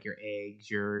be like your eggs,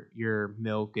 your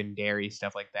milk and dairy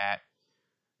stuff like that.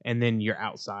 And then you're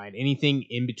outside. Anything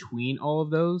in between all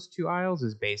of those two aisles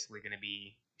is basically going to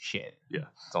be shit. Yeah,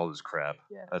 it's all just crap.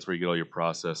 Yeah. That's where you get all your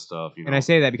processed stuff. And I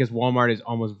say that because Walmart is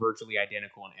almost virtually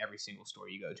identical in every single store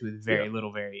you go to with very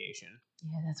little variation.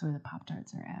 Yeah, that's where the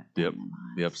Pop-Tarts are at. Yep.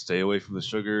 Yep. Stay away from the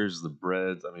sugars, the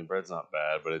breads. I mean, bread's not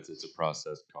bad, but it's a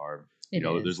processed carb.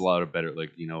 There's a lot of better,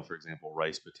 like, for example,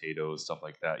 rice, potatoes, stuff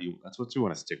like that. That's what you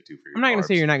want to stick to for your I'm not going to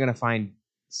say carbs. you're not going to find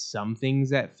some things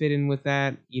that fit in with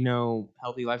that,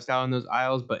 healthy lifestyle in those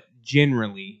aisles, but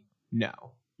generally, no.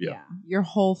 Yeah. Your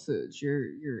Whole Foods, your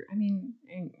I mean,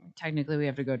 technically we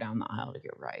have to go down the aisle to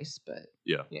get rice, but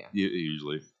Yeah.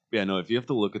 Usually. Yeah, no, if you have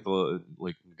to look at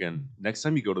again, next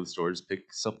time you go to the store, just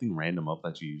pick something random up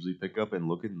that you usually pick up and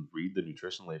look and read the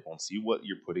nutrition label and see what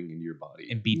you're putting into your body.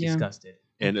 And be disgusted.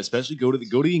 And especially go to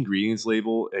the ingredients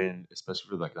label, and especially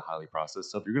for like the highly processed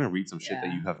stuff, you're gonna read some shit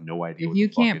that you have no idea. If you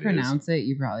can't pronounce it,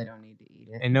 you probably don't need to eat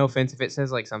it. And no offense, if it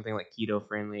says like something like keto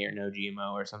friendly or no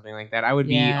GMO or something like that, I would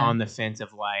be on the fence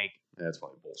of like, that's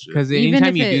probably bullshit. because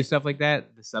anytime you do stuff like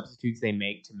that, the substitutes they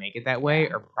make to make it that way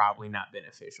are probably not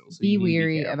beneficial. So be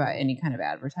weary about any kind of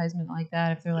advertisement like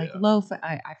that. If they're like low fat,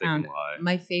 I found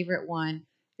my favorite one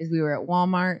is we were at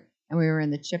Walmart and we were in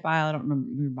the chip aisle. I don't remember,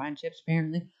 we were buying chips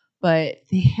apparently, but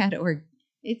they had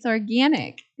it's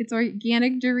organic. It's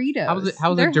organic Doritos. How is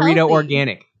a Dorito healthy.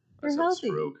 organic? They're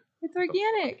healthy. It's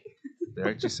organic. They're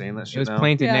actually saying that shit. It was now?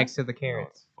 planted next to the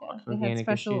carrots. They had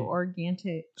special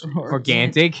organic.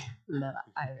 Organic. No,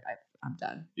 I'm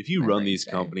done. If you My run brain's these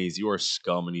dead. companies, you are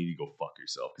scum and you need to go fuck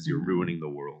yourself because you're ruining the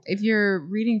world. If you're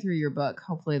reading through your book,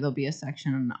 hopefully there'll be a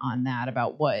section on that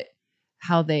about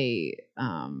how they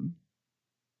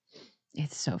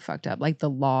it's so fucked up. Like the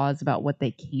laws about what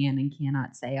they can and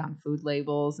cannot say on food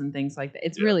labels and things like that.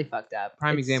 It's really fucked up.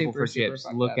 Prime It's example super, for chips.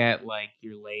 super Look fucked up. at like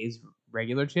your Lay's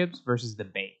regular chips versus the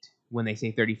baked. When they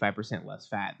say 35% less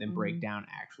fat, then break down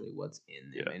actually what's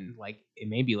in them. And like it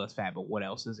may be less fat, but what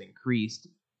else is increased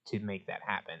to make that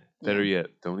happen? Better yet,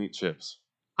 don't eat chips.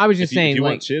 I was just saying, if you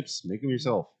like, want chips, make them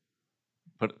yourself.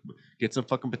 Get some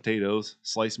fucking potatoes,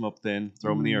 slice them up thin,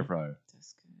 throw them in the air fryer.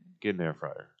 Get an air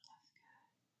fryer.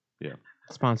 Yeah.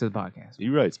 sponsor the podcast.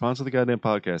 You're right. Sponsor the goddamn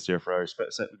podcast, air fryer.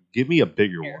 Give me a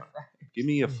bigger one. Give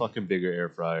me a fucking bigger air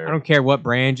fryer. I don't care what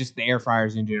brand, just the air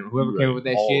fryers in general. Whoever came up with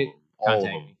that shit,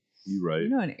 contact me. You right. You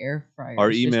know, an air fryer. Our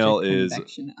is just email a is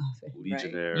convection oven, right?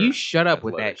 Legionnaire. You shut up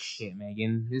with that Athletics. shit,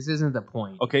 Megan. This isn't the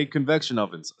point. Okay, convection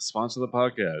ovens. Sponsor the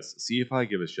podcast. See if I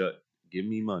give a shit. Give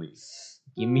me money.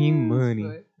 Give me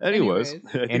money. Anyways, I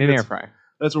think And an air that's- fryer.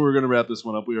 That's where we're going to wrap this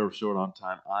one up. We are short on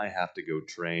time. I have to go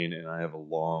train, and I have a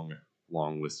long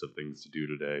list of things to do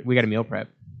today. We got a meal prep.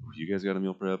 You guys got a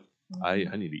meal prep? I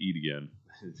need to eat again.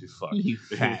 Fuck. You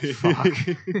fat fuck.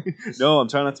 No, I'm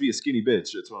trying not to be a skinny bitch.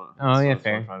 That's what I'm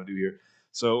fair. trying to do here.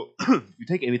 So if you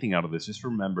take anything out of this, just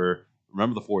remember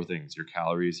the four things: your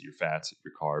calories, your fats,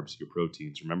 your carbs, your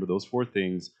proteins. Remember those four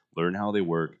things. Learn how they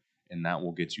work, and that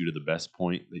will get you to the best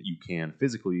point that you can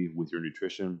physically with your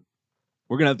nutrition.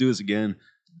 We're gonna have to do this again.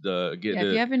 If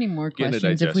you have any more get into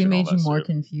questions, if we digestion, made all you that more shit.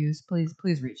 confused,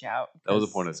 please reach out. That was the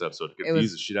 'cause point of this episode. To it was-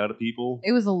 confuse the shit out of people.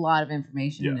 It was a lot of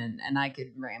information, Yeah. and I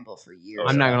could ramble for years. Oh,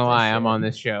 I'm not about gonna this lie, shit. I'm on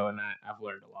this show and I've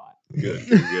learned a lot.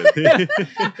 Good.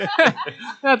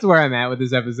 That's where I'm at with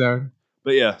this episode.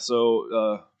 But yeah,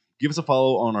 so give us a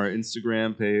follow on our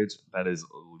Instagram page. That is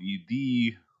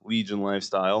the Legion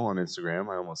Lifestyle on Instagram.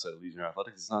 I almost said Legionnaire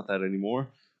Athletics. It's not that anymore.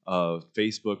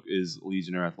 Facebook is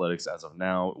Legionnaire Athletics as of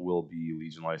now. It will be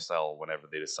Legion Lifestyle whenever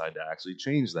they decide to actually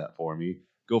change that for me.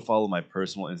 Go follow my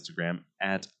personal Instagram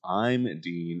at I'm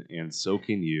Dean, and so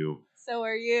can you. So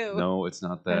are you? No, it's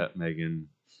not that, Megan.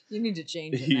 You need to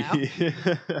change it now.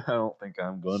 I don't think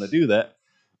I'm going to do that.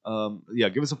 Yeah,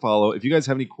 give us a follow. If you guys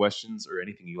have any questions or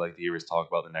anything you'd like to hear us talk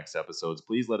about in the next episodes,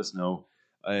 please let us know.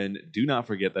 And do not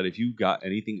forget that if you got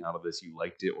anything out of this, you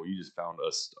liked it, or you just found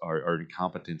us, our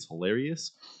incompetence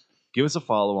hilarious, give us a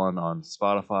follow on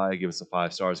Spotify. Give us a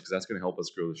 5 stars because that's going to help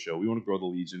us grow the show. We want to grow the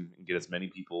Legion and get as many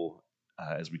people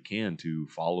as we can to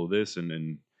follow this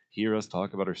and hear us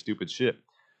talk about our stupid shit.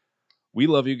 We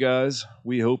love you guys.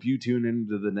 We hope you tune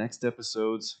into the next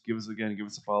episodes. Give us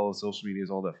a follow, social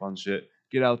medias, all that fun shit.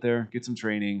 Get out there, get some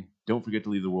training. Don't forget to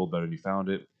leave the world better than you found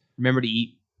it. Remember to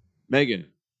eat. Megan,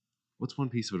 what's one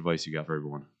piece of advice you got for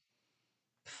everyone?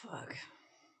 Fuck.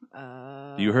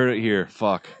 You heard it here.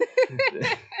 Fuck.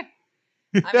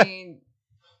 I mean,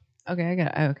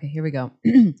 okay, here we go.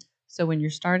 So when you're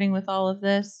starting with all of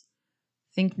this,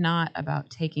 think not about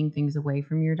taking things away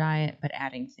from your diet, but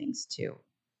adding things to.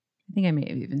 I think I may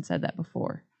have even said that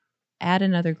before. Add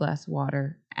another glass of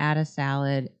water, add a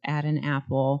salad, add an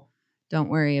apple. Don't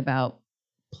worry about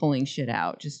pulling shit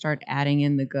out. Just start adding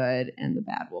in the good and the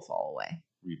bad will fall away.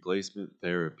 Replacement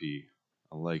therapy.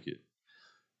 I like it.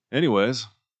 Anyways,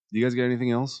 you guys got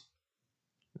anything else?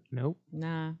 Nope.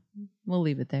 Nah, we'll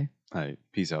leave it there. All right.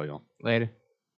 Peace out, y'all. Later.